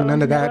pooping,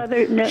 none of that.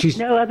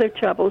 No other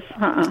troubles.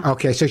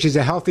 Okay, so she's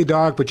a healthy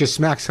dog, but just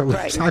smacks her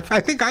lips. Right. I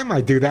think I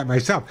might do that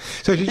myself.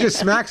 So she just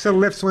smacks her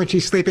lips when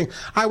she's sleeping.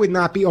 I would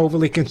not be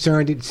overly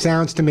concerned. It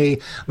sounds to me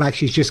like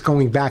she's just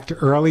going back to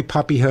early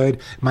puppyhood.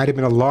 Might have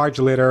been a large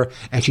litter,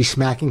 and she's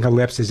smacking her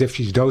lips as if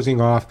she's dozing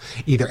off,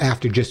 either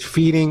after just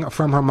feeding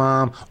from her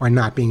mom or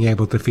not being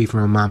able to feed from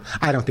her mom.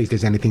 I don't think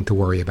there's anything to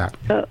worry about.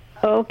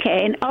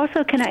 Okay, and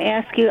also can I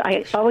ask you,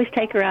 I always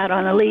take her out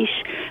on a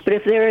leash, but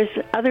if there's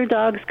other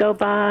dogs go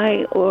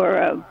by or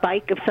a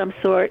bike of some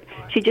sort,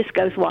 she just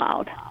goes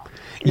wild.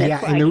 And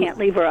that's why I can't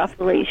leave her off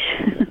the leash.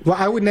 Well,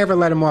 I would never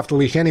let him off the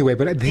leash anyway,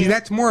 but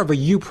that's more of a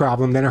you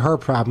problem than a her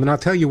problem, and I'll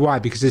tell you why.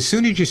 Because as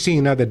soon as you see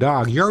another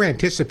dog, you're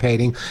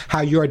anticipating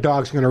how your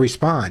dog's going to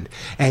respond,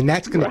 and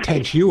that's going to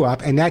tense you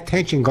up, and that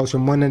tension goes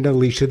from one end of the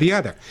leash to the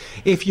other.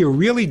 If you're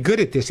really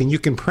good at this and you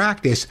can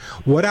practice,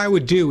 what I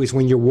would do is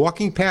when you're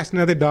walking past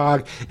another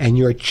dog and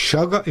your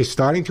chugga is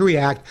starting to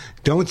react,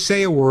 don't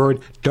say a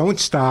word,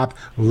 don't stop,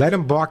 let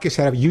him bark his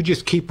head up, you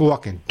just keep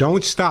walking.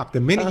 Don't stop. The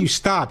minute you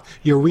stop,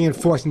 you're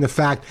reinforcing the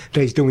fact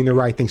that he's doing the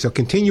right thing. So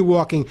continue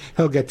walking.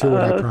 He'll get through it,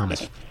 I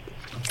promise.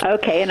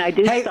 Okay, and I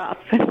do stop.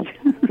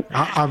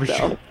 I'm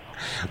sure.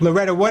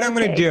 Loretta, what I'm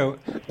going to do,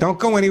 don't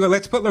go anywhere.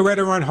 Let's put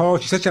Loretta on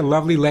hold. She's such a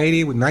lovely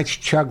lady with nice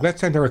chug.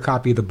 Let's send her a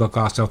copy of the book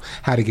also,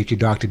 How to Get Your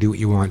Dog to Do What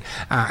You Want.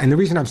 And the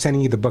reason I'm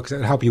sending you the book is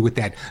it'll help you with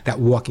that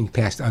walking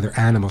past other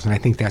animals, and I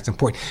think that's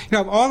important.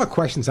 Of all the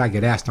questions I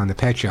get asked on the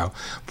Pet Show,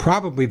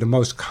 probably the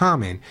most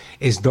common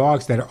is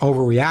dogs that are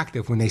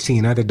overreactive when they see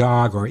another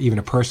dog or even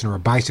a person or a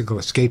bicycle,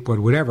 a skateboard,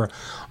 whatever,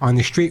 on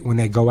the street when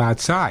they go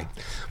outside.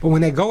 But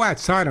when they go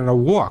outside on a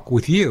walk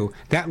with you,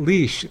 that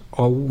leash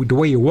or the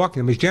way you're walking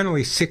them is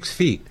generally 6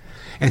 feet.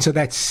 And so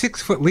that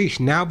 6-foot leash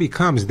now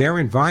becomes their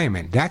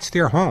environment. That's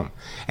their home.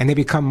 And they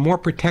become more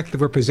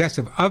protective or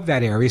possessive of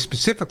that area,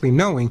 specifically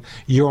knowing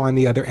you're on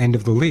the other end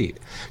of the lead.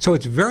 So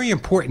it's very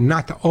important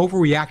not to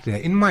overreact to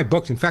that. In my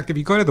books, in fact, if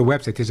you go to the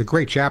website, there's a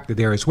great chapter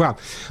there as well.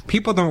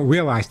 People don't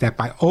realize that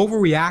by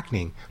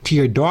overreacting to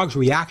your dog's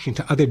reaction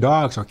to other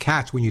dogs or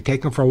cats when you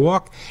take them for a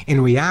walk, in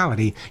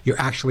reality, you're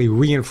actually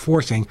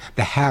reinforcing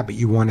the habit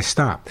you want to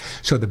stop.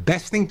 So the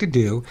best thing to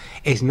do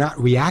is not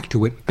react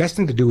to it. Best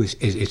thing to do is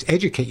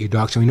educate your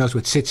dog so he knows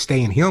what sit,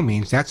 stay, and heel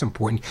means. That's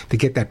important to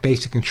get that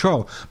basic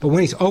control. But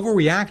when he's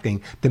overreacting,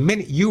 the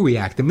minute you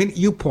react, the minute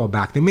you pull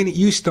back, the minute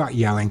you start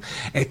yelling,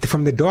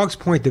 from the dog's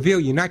point of view,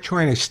 you're not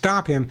trying to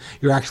stop him,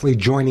 you're actually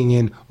joining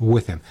in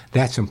with him.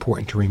 That's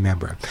important to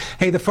remember.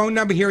 Hey, the phone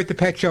number here at the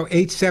Pet Show,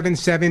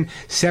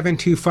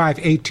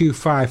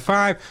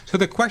 877-725-8255. So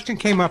the question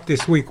came up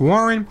this week,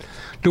 Warren,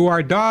 do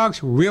our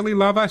dogs really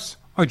love us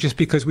or just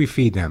because we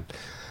feed them?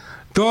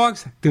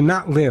 Dogs do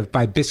not live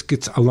by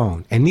biscuits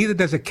alone, and neither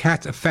does a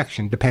cat's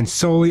affection depend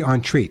solely on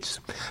treats.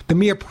 The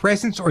mere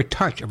presence or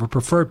touch of a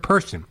preferred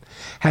person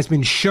has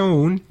been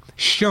shown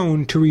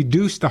to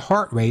reduce the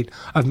heart rate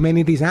of many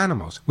of these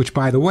animals, which,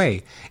 by the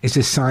way, is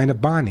a sign of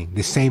bonding.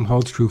 The same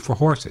holds true for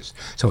horses.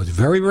 So it's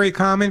very, very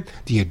common.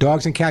 Do your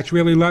dogs and cats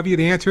really love you?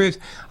 The answer is,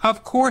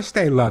 of course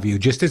they love you,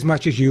 just as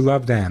much as you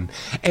love them.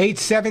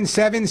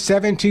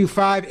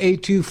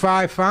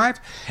 877-725-8255,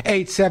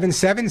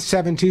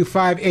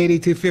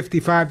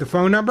 877-725-8255, the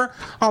phone number.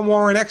 I'm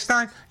Warren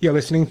Eckstein. You're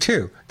listening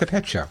to The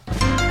Pet Show.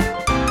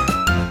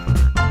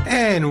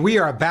 And we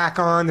are back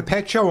on The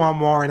Pet Show. I'm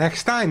Warren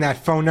Eckstein. That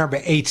phone number,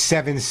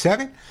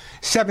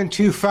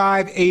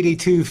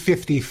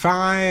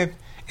 877-725-8255.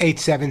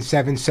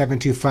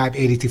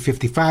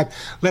 877-725-8255.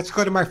 Let's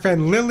go to my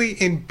friend Lily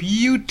in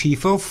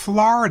beautiful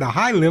Florida.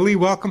 Hi, Lily.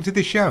 Welcome to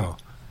the show.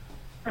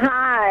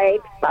 Hi.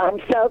 I'm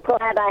so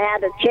glad I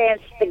had a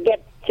chance to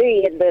get to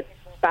you this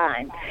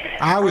time.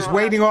 I was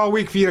waiting all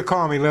week for you to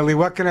call me, Lily.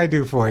 What can I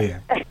do for you?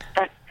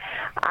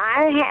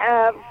 I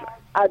have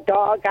a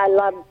dog I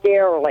love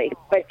dearly,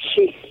 but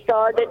she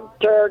started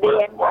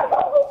dirtying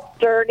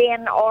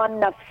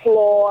on the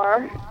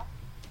floor.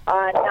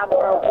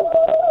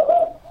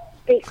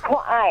 Be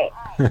quiet.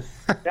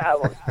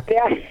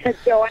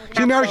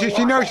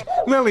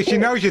 Lily, she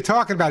knows you're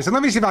talking about it. So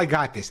let me see if I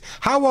got this.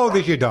 How old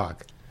is your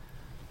dog?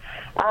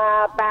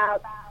 I've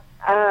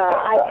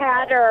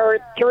had her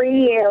 3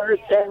 years,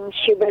 and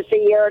she was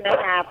 1.5 years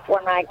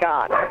when I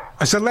got her.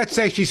 So let's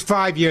say she's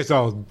 5 years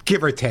old,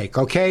 give or take,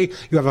 okay?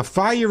 You have a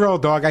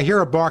 5-year-old dog. I hear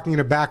her barking in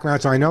the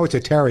background, so I know it's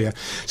a terrier.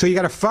 So you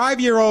got a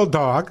 5-year-old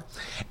dog,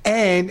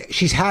 and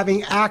she's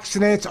having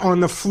accidents on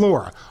the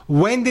floor.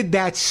 When did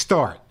that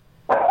start?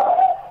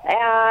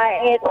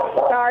 it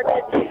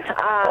started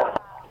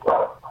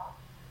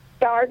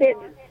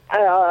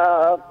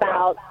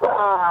about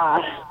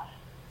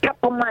a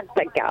couple months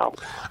ago.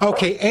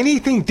 Okay,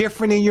 anything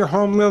different in your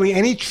home, Lily?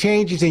 Any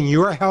changes in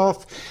your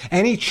health?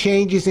 Any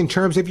changes in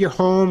terms of your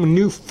home?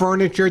 New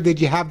furniture?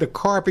 Did you have the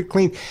carpet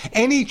cleaned?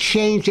 Any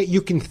change that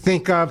you can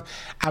think of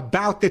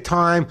about the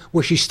time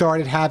where she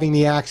started having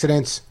the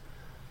accidents?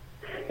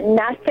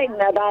 Nothing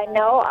that I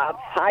know of.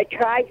 I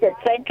tried to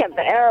think of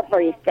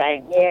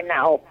everything, you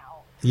know.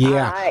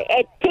 Yeah.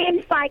 It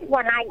seems like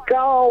when I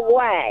go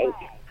away,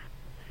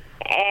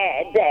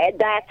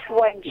 that's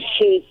when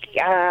she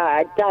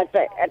does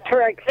it.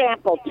 For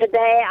example,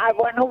 today I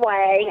went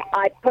away,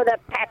 I put a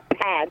pet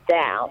pad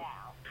down,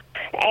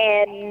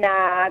 and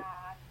I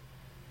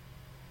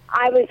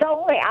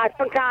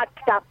forgot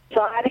stuff,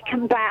 so I had to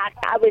come back.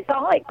 I was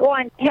only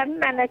going 10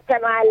 minutes,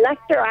 and I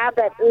left her out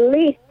at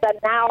least an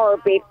hour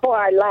before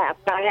I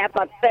left. I have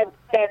a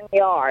fenced-in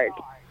yard,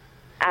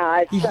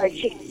 so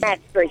she can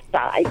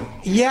exercise.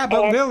 Yeah,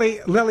 but Lily,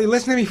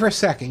 listen to me for a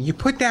second. You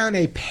put down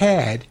a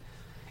pad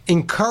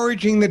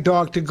encouraging the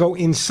dog to go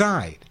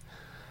inside.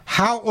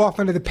 How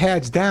often are the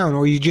pads down,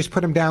 or you just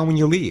put them down when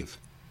you leave?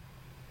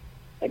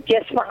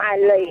 Just when I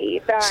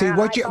leave. See,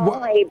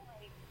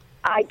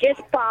 I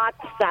just bought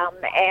some,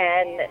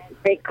 and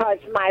because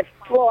my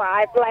floor,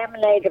 I've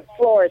laminated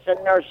floors, and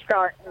they're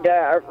starting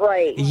to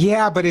raise.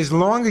 Yeah, but as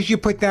long as you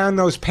put down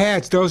those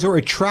pads, those are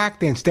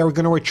attractants. They're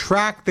going to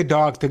attract the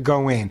dog to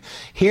go in.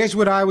 Here's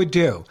what I would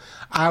do.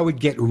 I would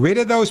get rid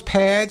of those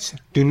pads.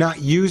 Do not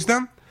use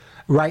them.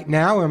 Right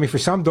now, I mean, for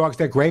some dogs,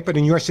 they're great, but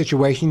in your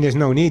situation, there's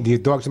no need. The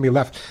dog's going to be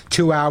left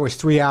 2 hours,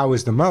 3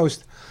 hours the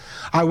most.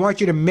 I want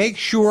you to make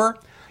sure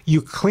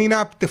you clean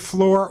up the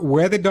floor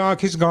where the dog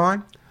has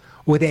gone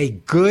with a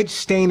good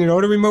stain and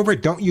odor remover.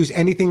 Don't use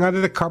anything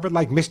under the cupboard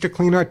like Mr.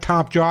 Cleaner,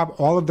 Top Job.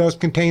 All of those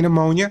contain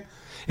ammonia.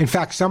 In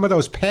fact, some of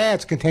those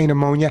pads contain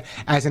ammonia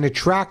as an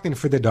attractant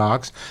for the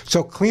dogs.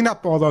 So clean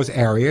up all those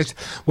areas.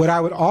 What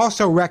I would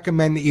also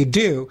recommend that you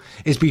do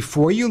is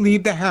before you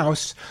leave the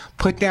house,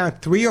 put down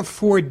 3 or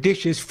 4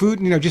 dishes,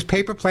 food, just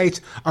paper plates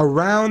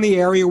around the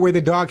area where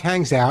the dog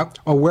hangs out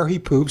or where he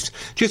poops,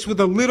 just with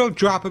a little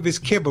drop of his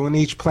kibble in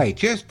each plate,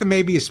 just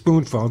maybe a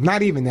spoonful,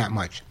 not even that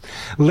much.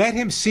 Let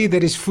him see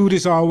that his food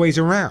is always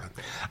around.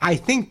 I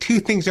think 2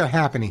 things are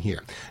happening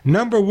here.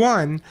 Number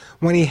 1,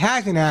 when he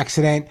has an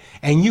accident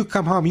and you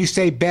come home, you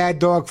say, bad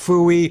dog,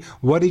 phooey,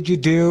 what did you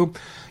do?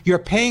 You're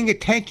paying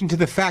attention to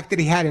the fact that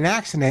he had an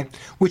accident,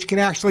 which can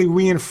actually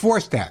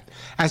reinforce that.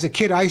 As a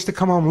kid, I used to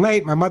come home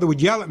late. My mother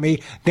would yell at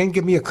me, then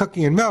give me a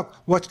cookie and milk.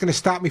 What's going to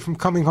stop me from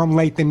coming home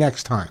late the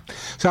next time?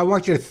 So I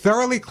want you to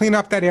thoroughly clean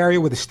up that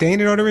area with a stain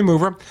and odor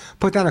remover.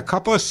 Put down a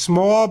couple of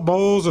small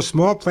bowls or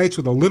small plates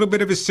with a little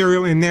bit of his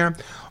cereal in there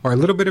or a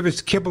little bit of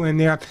his kibble in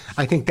there.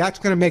 I think that's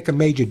going to make a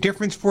major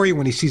difference for you.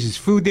 When he sees his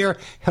food there,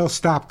 he'll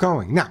stop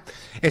going. Now,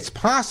 it's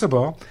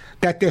possible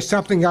that there's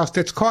something else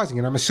that's causing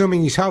it. I'm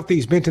assuming he's healthy,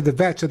 he's been to the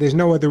vet, so there's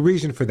no other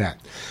reason for that.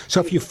 So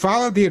if you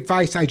follow the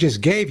advice I just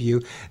gave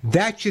you,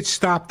 that should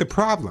stop the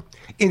problem.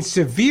 In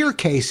severe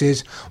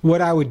cases,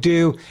 what I would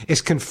do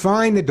is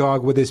confine the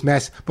dog with his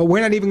mess, but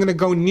we're not even going to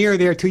go near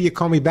there till you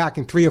call me back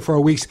in 3 or 4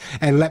 weeks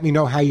and let me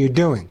know how you're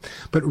doing.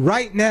 But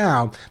right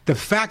now, the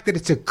fact that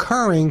it's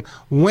occurring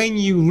when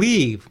you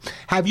leave,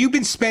 have you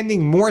been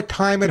spending more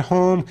time at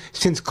home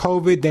since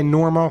COVID than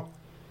normal?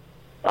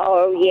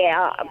 Oh,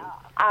 yeah.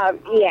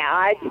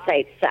 I'd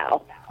say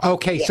so.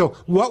 Okay, Yeah. so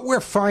what we're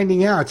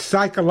finding out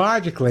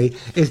psychologically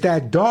is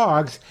that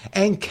dogs,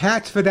 and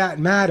cats for that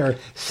matter,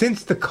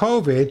 since the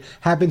COVID,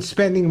 have been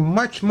spending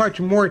much, much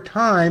more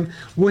time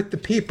with the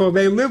people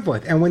they live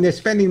with. And when they're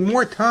spending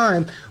more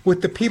time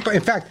with the people,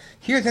 in fact,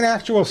 here's an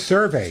actual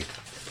survey.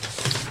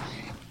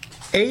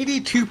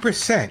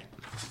 82%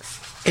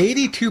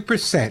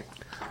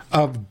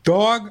 of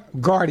dog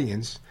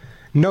guardians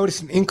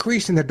notice an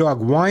increase in the dog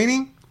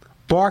whining,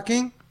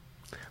 barking.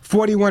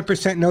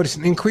 41% notice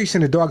an increase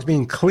in the dogs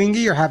being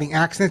clingy or having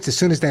accidents as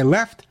soon as they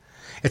left.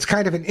 It's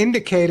kind of an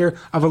indicator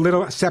of a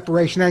little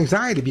separation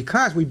anxiety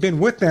because we've been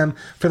with them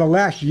for the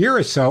last year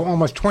or so,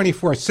 almost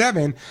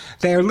 24/7.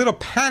 They're a little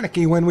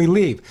panicky when we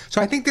leave.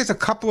 So I think there's a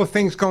couple of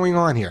things going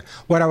on here.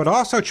 What I would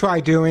also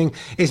try doing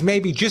is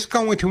maybe just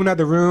go into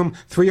another room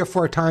 3 or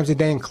 4 times a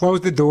day and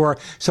close the door.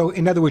 So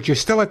in other words, you're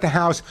still at the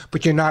house,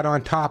 but you're not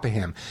on top of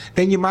him.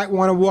 Then you might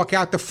want to walk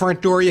out the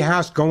front door of your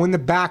house, go in the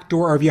back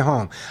door of your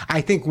home.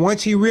 I think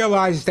once he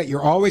realizes that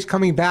you're always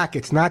coming back,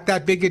 it's not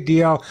that big a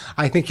deal,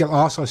 I think you'll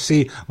also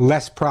see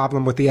less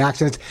problem with the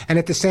accidents, and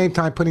at the same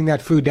time putting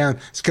that food down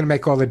is going to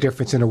make all the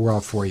difference in the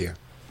world for you.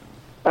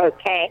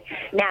 Okay.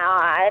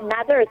 Now,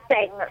 another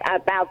thing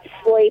about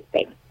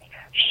sleeping.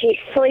 She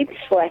sleeps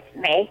with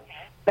me,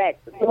 but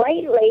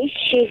lately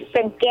she's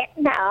been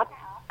getting up.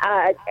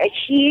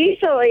 She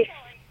usually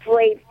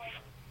sleeps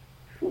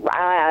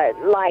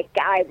like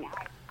I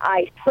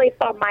sleep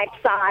on my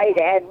side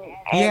and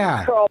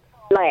curl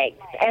my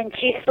legs, and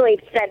she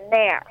sleeps in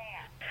there.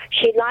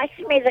 She likes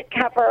me to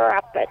cover her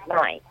up at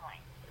night.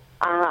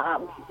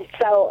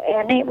 So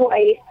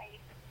anyway,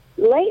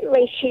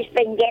 lately she's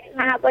been getting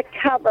out of the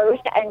covers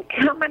and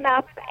coming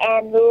up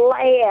and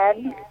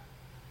laying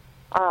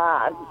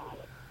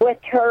with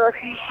her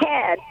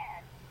head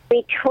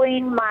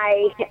between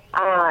my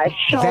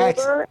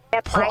shoulder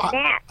and my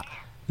neck.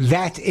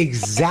 That's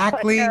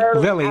exactly,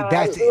 Lily,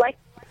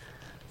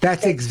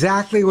 that's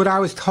exactly what I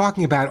was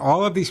talking about.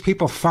 All of these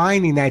people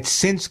finding that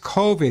since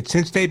COVID,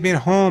 since they've been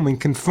home and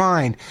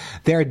confined,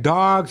 their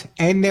dogs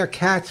and their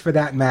cats, for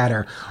that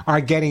matter, are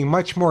getting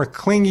much more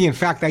clingy. In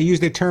fact, I use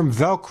the term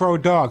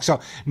Velcro dog. So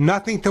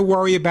nothing to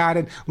worry about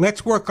it.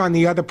 Let's work on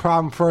the other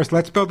problem first.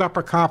 Let's build up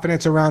her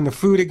confidence around the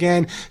food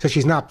again so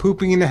she's not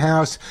pooping in the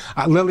house.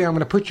 Lily, I'm going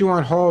to put you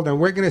on hold, and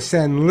we're going to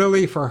send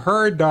Lily for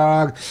her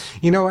dog.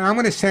 You know, I'm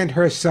going to send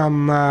her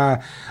some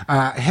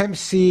hemp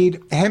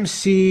seed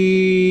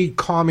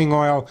calming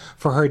oil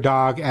for her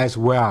dog as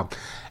well.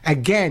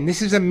 Again,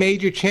 this is a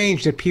major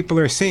change that people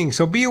are seeing,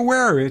 so be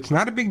aware of it. It's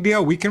not a big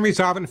deal. We can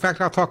resolve it. In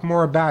fact, I'll talk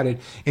more about it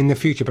in the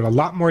future, but a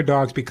lot more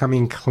dogs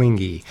becoming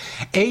clingy.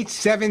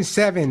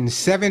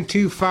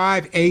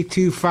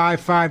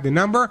 877-725-8255, the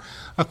number.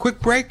 A quick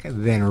break,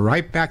 then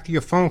right back to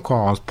your phone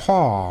calls.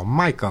 Paul,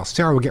 Michael,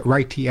 Sarah will get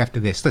right to you after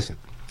this. Listen.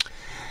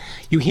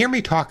 You hear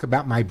me talk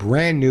about my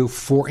brand new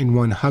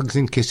 4-in-1 Hugs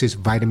and Kisses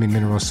vitamin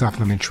mineral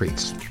supplement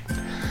treats.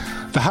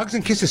 The Hugs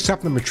and Kisses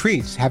supplement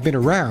treats have been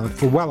around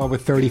for well over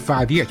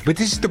 35 years, but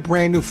this is the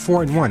brand new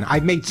 4-in-1.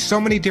 I've made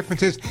so many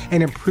differences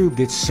and improved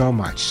it so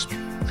much.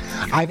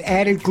 I've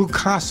added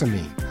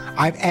glucosamine.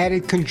 I've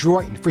added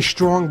chondroitin for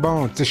strong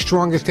bones, the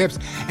strongest hips,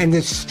 and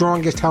the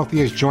strongest,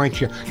 healthiest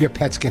joints your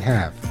pets can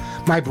have.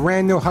 My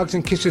brand new Hugs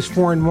and Kisses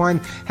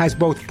 4-in-1 has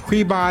both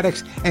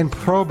prebiotics and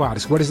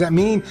probiotics. What does that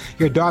mean?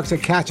 Your dogs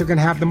and cats are going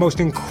to have the most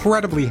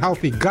incredibly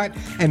healthy gut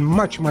and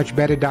much, much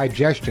better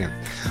digestion.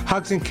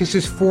 Hugs and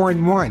Kisses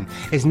 4-in-1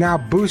 is now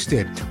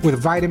boosted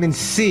with vitamin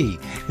C,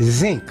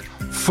 zinc,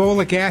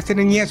 folic acid,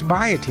 and yes,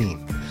 biotin.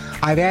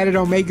 I've added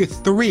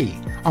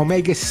omega-3,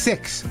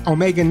 omega-6,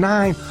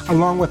 omega-9,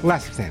 along with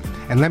lecithin.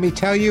 And let me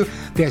tell you,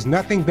 there's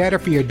nothing better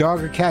for your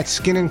dog or cat's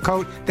skin and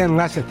coat than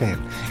lecithin.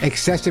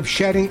 Excessive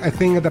shedding, a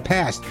thing of the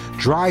past.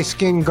 Dry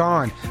skin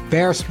gone,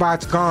 bare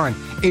spots gone,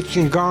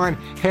 itching gone,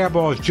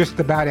 hairballs just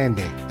about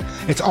ending.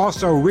 It's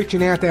also rich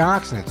in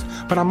antioxidants,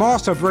 but I'm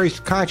also very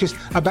conscious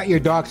about your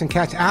dogs and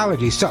cats'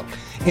 allergies. So,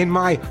 in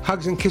my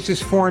Hugs and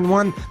Kisses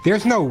 4-in-1,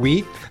 there's no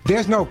wheat,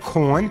 there's no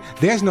corn,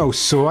 there's no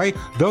soy.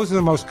 Those are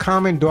the most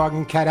common dog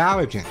and cat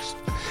allergens.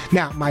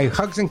 Now, my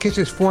Hugs and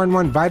Kisses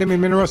 4-in-1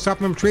 vitamin mineral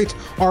supplement treats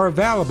are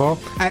available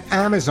at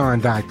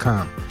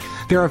Amazon.com.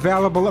 They're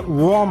available at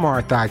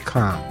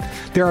Walmart.com.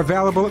 They're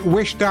available at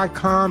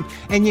Wish.com,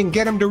 and you can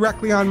get them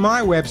directly on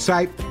my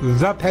website,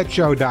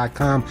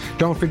 thepetshow.com.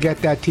 Don't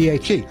forget that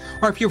THE.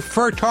 Or if you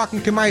prefer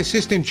talking to my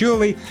assistant,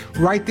 Julie,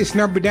 write this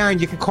number down.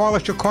 You can call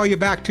us. She'll call you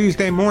back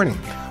Tuesday morning.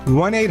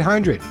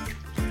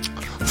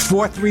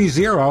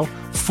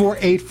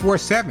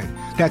 1-800-430-4847.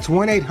 That's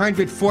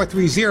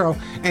 1-800-430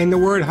 and the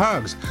word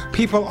hugs.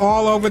 People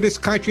all over this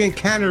country and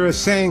Canada are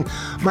saying,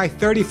 my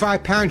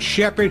 35-pound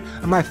Shepherd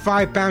and my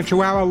 5-pound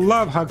Chihuahua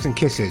love Hugs and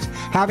Kisses.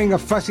 Having a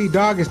fussy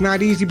dog is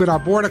not easy, but our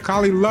Border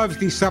Collie loves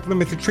these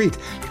supplemented treats.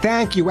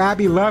 Thank you.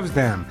 Abby loves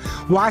them.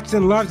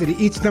 Watson loves it.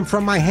 He eats them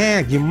from my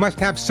hand. You must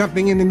have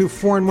something in the new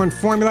 4-in-1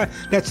 formula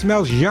that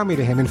smells yummy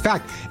to him. In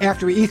fact,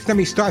 after he eats them,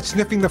 he starts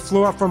sniffing the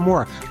floor for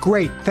more.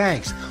 Great,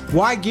 thanks.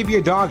 Why give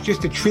your dog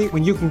just a treat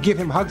when you can give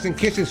him Hugs and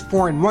Kisses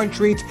 4-in-1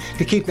 treats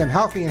to keep them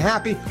healthy and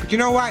happy? But you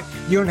know what?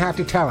 You don't have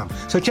to tell them.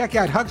 So check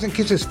out Hugs and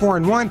Kisses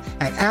 4-in-1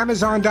 at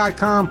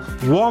Amazon.com,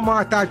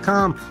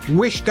 Walmart.com,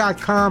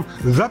 Wish.com,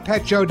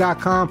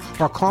 ThePetShow.com,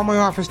 or call my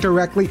office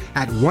directly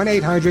at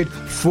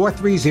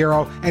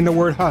 1-800-430 and the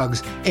word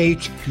hugs,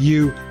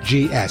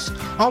 H-U-G-S.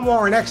 I'm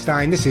Warren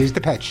Eckstein. This is The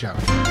Pet Show.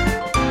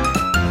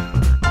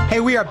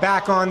 Hey, we are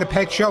back on The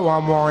Pet Show.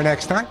 I'm Warren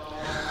Eckstein.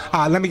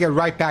 Let me get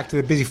right back to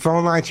the busy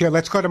phone lines here.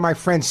 Let's go to my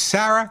friend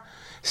Sarah.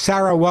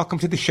 Sarah, welcome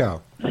to the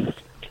show.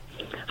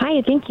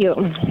 Hi, thank you.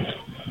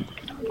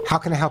 How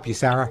can I help you,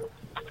 Sarah?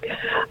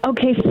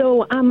 Okay,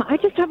 so I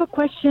just have a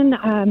question.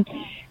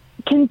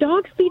 Can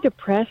dogs be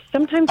depressed?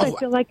 Sometimes I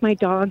feel like my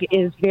dog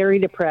is very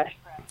depressed.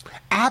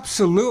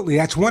 Absolutely.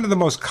 That's one of the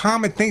most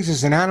common things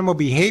as an animal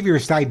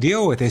behaviorist I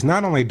deal with is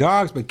not only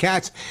dogs, but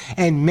cats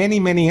and many,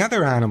 many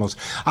other animals.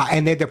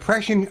 And their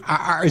depression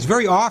is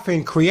very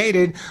often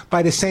created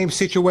by the same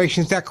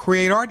situations that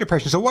create our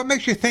depression. So what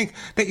makes you think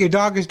that your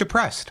dog is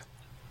depressed?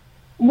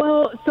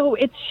 Well, so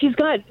she's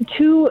got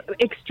two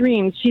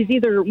extremes. She's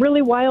either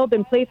really wild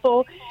and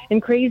playful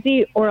and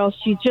crazy, or else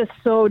she's just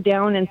so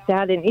down and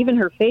sad. And even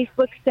her face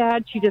looks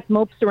sad. She just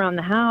mopes around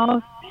the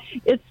house.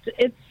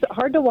 It's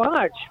hard to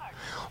watch.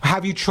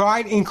 Have you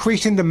tried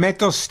increasing the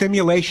mental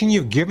stimulation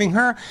you're giving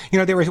her?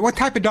 You know, what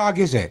type of dog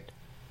is it?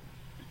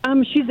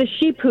 She's a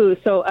Shih Tzu,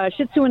 so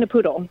Shih Tzu and a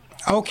poodle.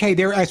 Okay,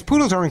 as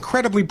poodles are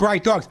incredibly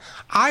bright dogs.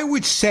 I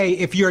would say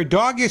if your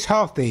dog is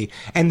healthy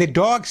and the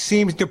dog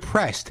seems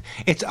depressed,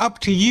 it's up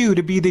to you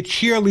to be the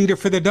cheerleader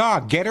for the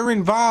dog. Get her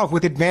involved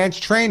with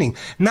advanced training.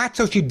 Not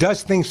so she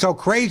does things so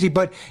crazy,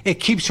 but it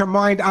keeps her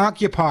mind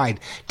occupied.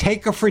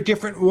 Take her for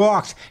different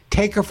walks.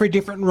 Take her for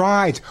different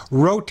rides.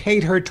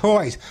 Rotate her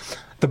toys.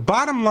 The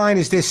bottom line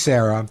is this,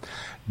 Sarah.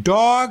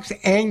 Dogs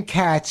and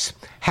cats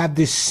have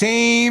the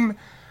same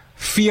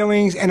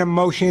feelings and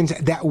emotions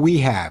that we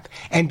have.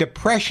 And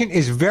depression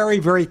is very,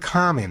 very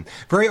common.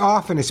 Very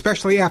often,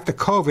 especially after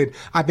COVID,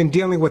 I've been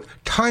dealing with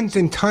tons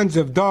and tons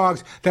of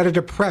dogs that are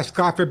depressed.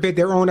 God forbid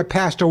their owner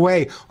passed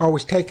away or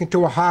was taken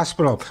to a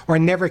hospital or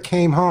never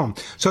came home.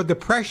 So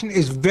depression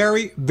is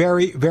very,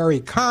 very,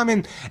 very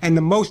common. And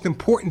the most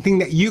important thing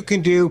that you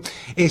can do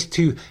is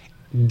to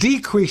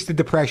decrease the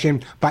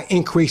depression by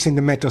increasing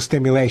the mental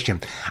stimulation.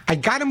 I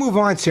got to move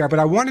on, Sarah, but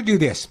I want to do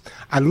this.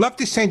 I'd love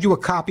to send you a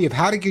copy of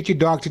How to Get Your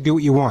Dog to Do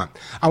What You Want.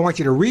 I want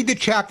you to read the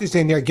chapters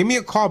in there. Give me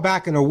a call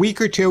back in a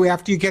week or two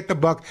after you get the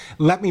book.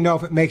 Let me know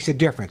if it makes a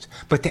difference.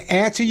 But to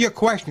answer your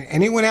question,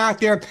 anyone out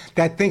there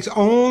that thinks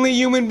only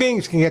human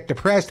beings can get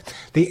depressed,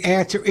 the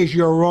answer is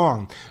you're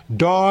wrong.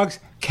 Dogs,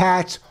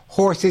 cats,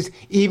 horses,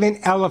 even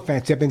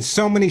elephants. There have been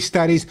so many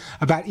studies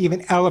about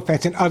even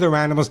elephants and other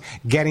animals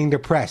getting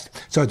depressed.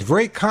 So it's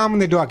very common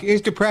the dog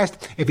is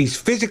depressed. If he's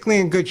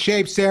physically in good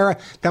shape, Sarah,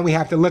 then we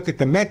have to look at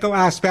the mental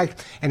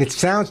aspect. And it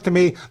sounds to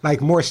me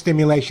like more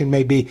stimulation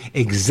may be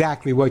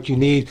exactly what you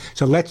need.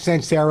 So let's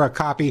send Sarah a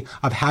copy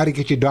of How to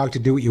Get Your Dog to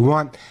Do What You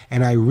Want.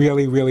 And I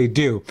really, really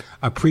do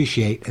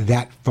appreciate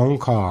that phone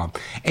call.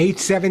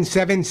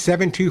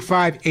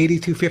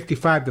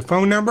 877-725-8255, the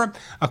phone number.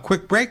 A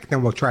quick break,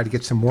 then we'll try to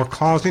get some more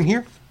calls in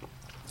here.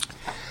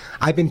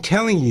 I've been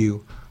telling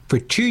you for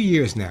 2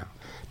 years now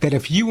that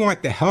if you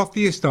want the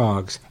healthiest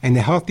dogs and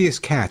the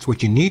healthiest cats,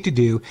 what you need to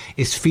do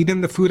is feed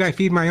them the food I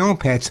feed my own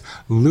pets,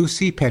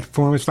 Lucy Pet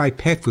Formula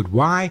pet food.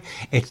 Why?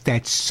 It's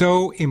that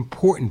so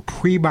important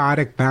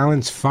prebiotic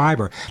balanced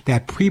fiber.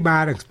 That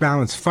prebiotic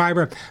balanced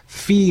fiber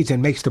feeds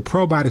and makes the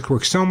probiotics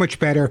work so much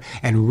better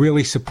and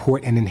really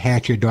support and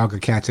enhance your dog or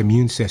cat's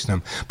immune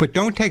system. But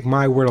don't take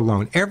my word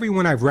alone.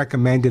 Everyone I've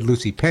recommended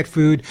Lucy Pet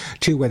Food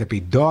to, whether it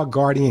be Dog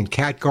Guardian,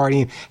 Cat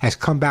Guardian, has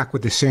come back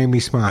with the same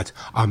response.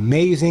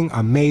 Amazing,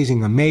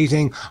 amazing, amazing.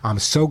 I'm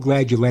so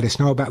glad you let us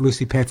know about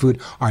Lucy Pet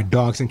Food. Our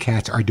dogs and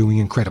cats are doing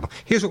incredible.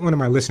 Here's what one of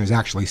my listeners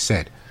actually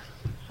said.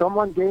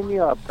 Someone gave me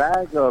a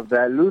bag of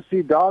that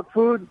Lucy dog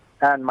food,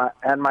 and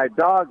my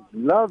dog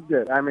loved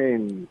it. I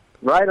mean,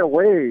 right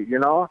away, you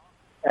know.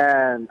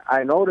 And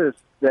I noticed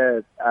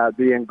that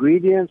the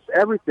ingredients,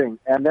 everything.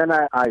 And then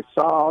I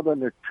saw all the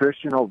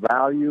nutritional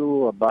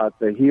value about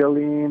the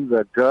healing,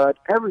 the gut,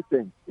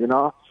 everything, you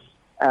know.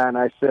 And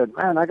I said,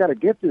 man, I got to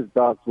get this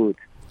dog food.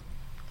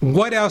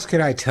 What else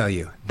could I tell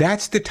you?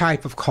 That's the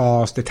type of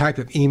calls, the type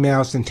of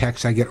emails and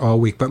texts I get all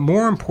week. But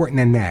more important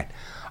than that,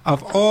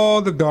 of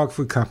all the dog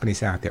food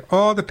companies out there,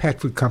 all the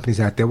pet food companies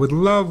out there would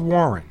love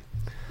Warren.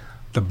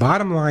 The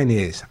bottom line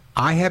is,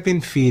 I have been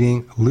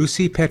feeding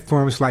Lucy Pet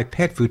Formula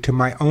pet food to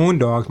my own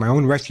dogs, my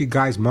own rescue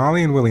guys,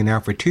 Molly and Willie,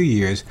 now for 2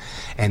 years,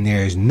 and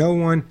there's no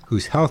one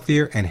who's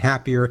healthier and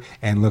happier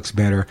and looks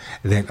better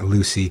than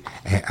Lucy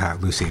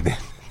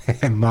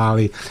and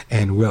Molly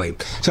and Willie.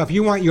 So if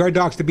you want your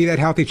dogs to be that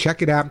healthy,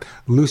 check it out.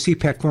 Lucy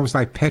Pet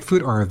Formula pet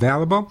food are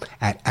available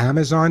at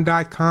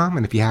Amazon.com.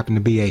 And if you happen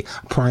to be a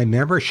Prime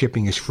member,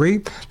 shipping is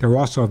free. They're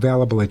also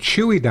available at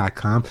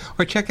Chewy.com.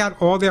 Or check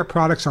out all their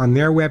products on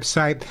their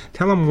website.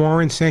 Tell them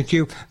Warren sent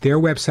you. Their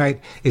website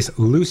is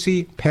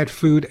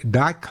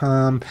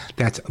LucyPetFood.com.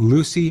 That's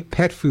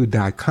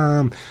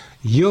LucyPetFood.com.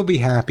 You'll be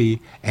happy,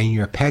 and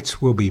your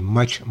pets will be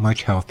much,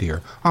 much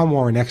healthier. I'm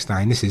Warren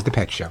Eckstein. This is The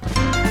Pet Show.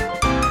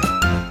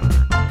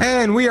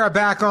 And we are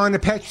back on The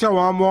Pet Show.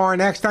 I'm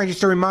Warren Eckstein.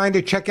 Just a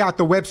reminder, check out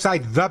the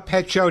website,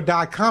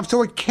 thepetshow.com.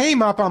 So it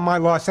came up on my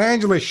Los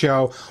Angeles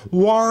show,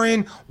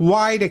 Warren,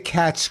 why do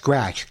cats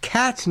scratch?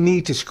 Cats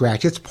need to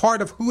scratch. It's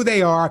part of who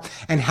they are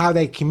and how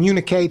they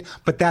communicate,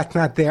 but that's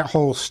not their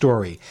whole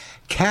story.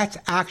 Cats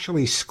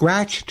actually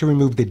scratch to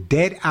remove the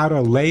dead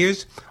outer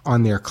layers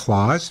on their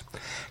claws.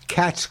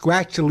 Cats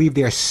scratch to leave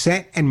their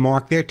scent and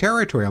mark their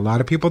territory. A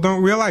lot of people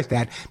don't realize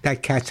that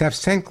cats have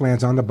scent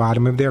glands on the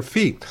bottom of their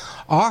feet.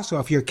 Also,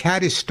 if your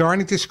cat is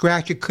starting to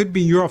scratch, it could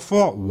be your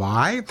fault.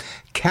 Why?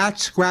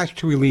 Cats scratch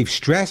to relieve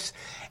stress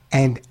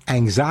and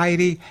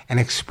anxiety and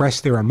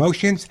express their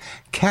emotions.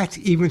 Cats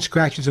even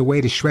scratch as a way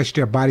to stretch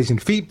their bodies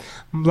and feet.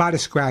 A lot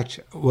of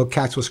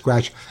cats will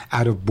scratch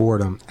out of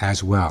boredom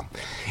as well.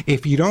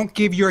 If you don't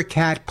give your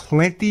cat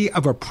plenty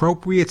of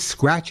appropriate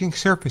scratching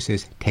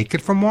surfaces, take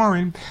it from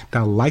Warren,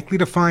 they're likely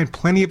to find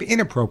plenty of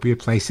inappropriate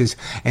places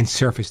and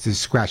surfaces to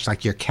scratch,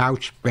 like your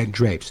couch, bed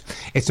drapes.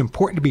 It's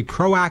important to be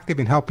proactive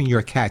in helping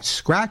your cat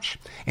scratch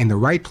in the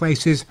right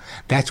places.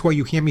 That's why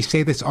you hear me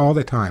say this all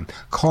the time.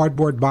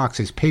 Cardboard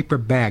boxes, paper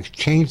bags,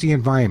 change the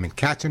environment.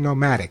 Cats are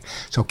nomadic,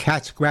 so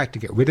cats scratch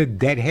to get rid of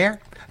dead hair,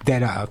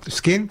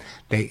 skin.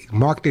 They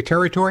mark their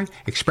territory,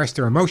 express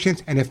their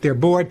emotions, and if they're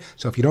bored,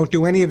 so if you don't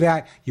do any of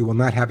that, you will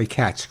not have a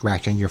cat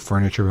scratching your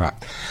furniture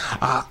up.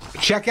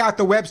 Check out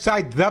the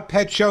website,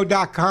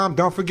 thepetshow.com.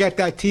 Don't forget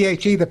that THE,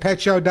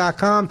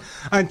 thepetshow.com.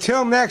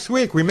 Until next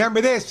week,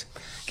 remember this.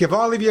 Give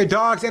all of your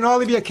dogs and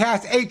all of your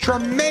cats a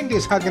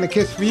tremendous hug and a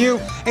kiss for you,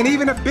 and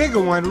even a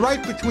bigger one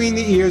right between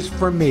the ears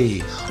for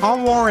me.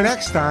 I'm Warren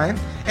Eckstein,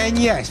 and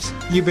yes,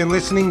 you've been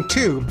listening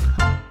to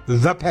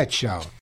The Pet Show.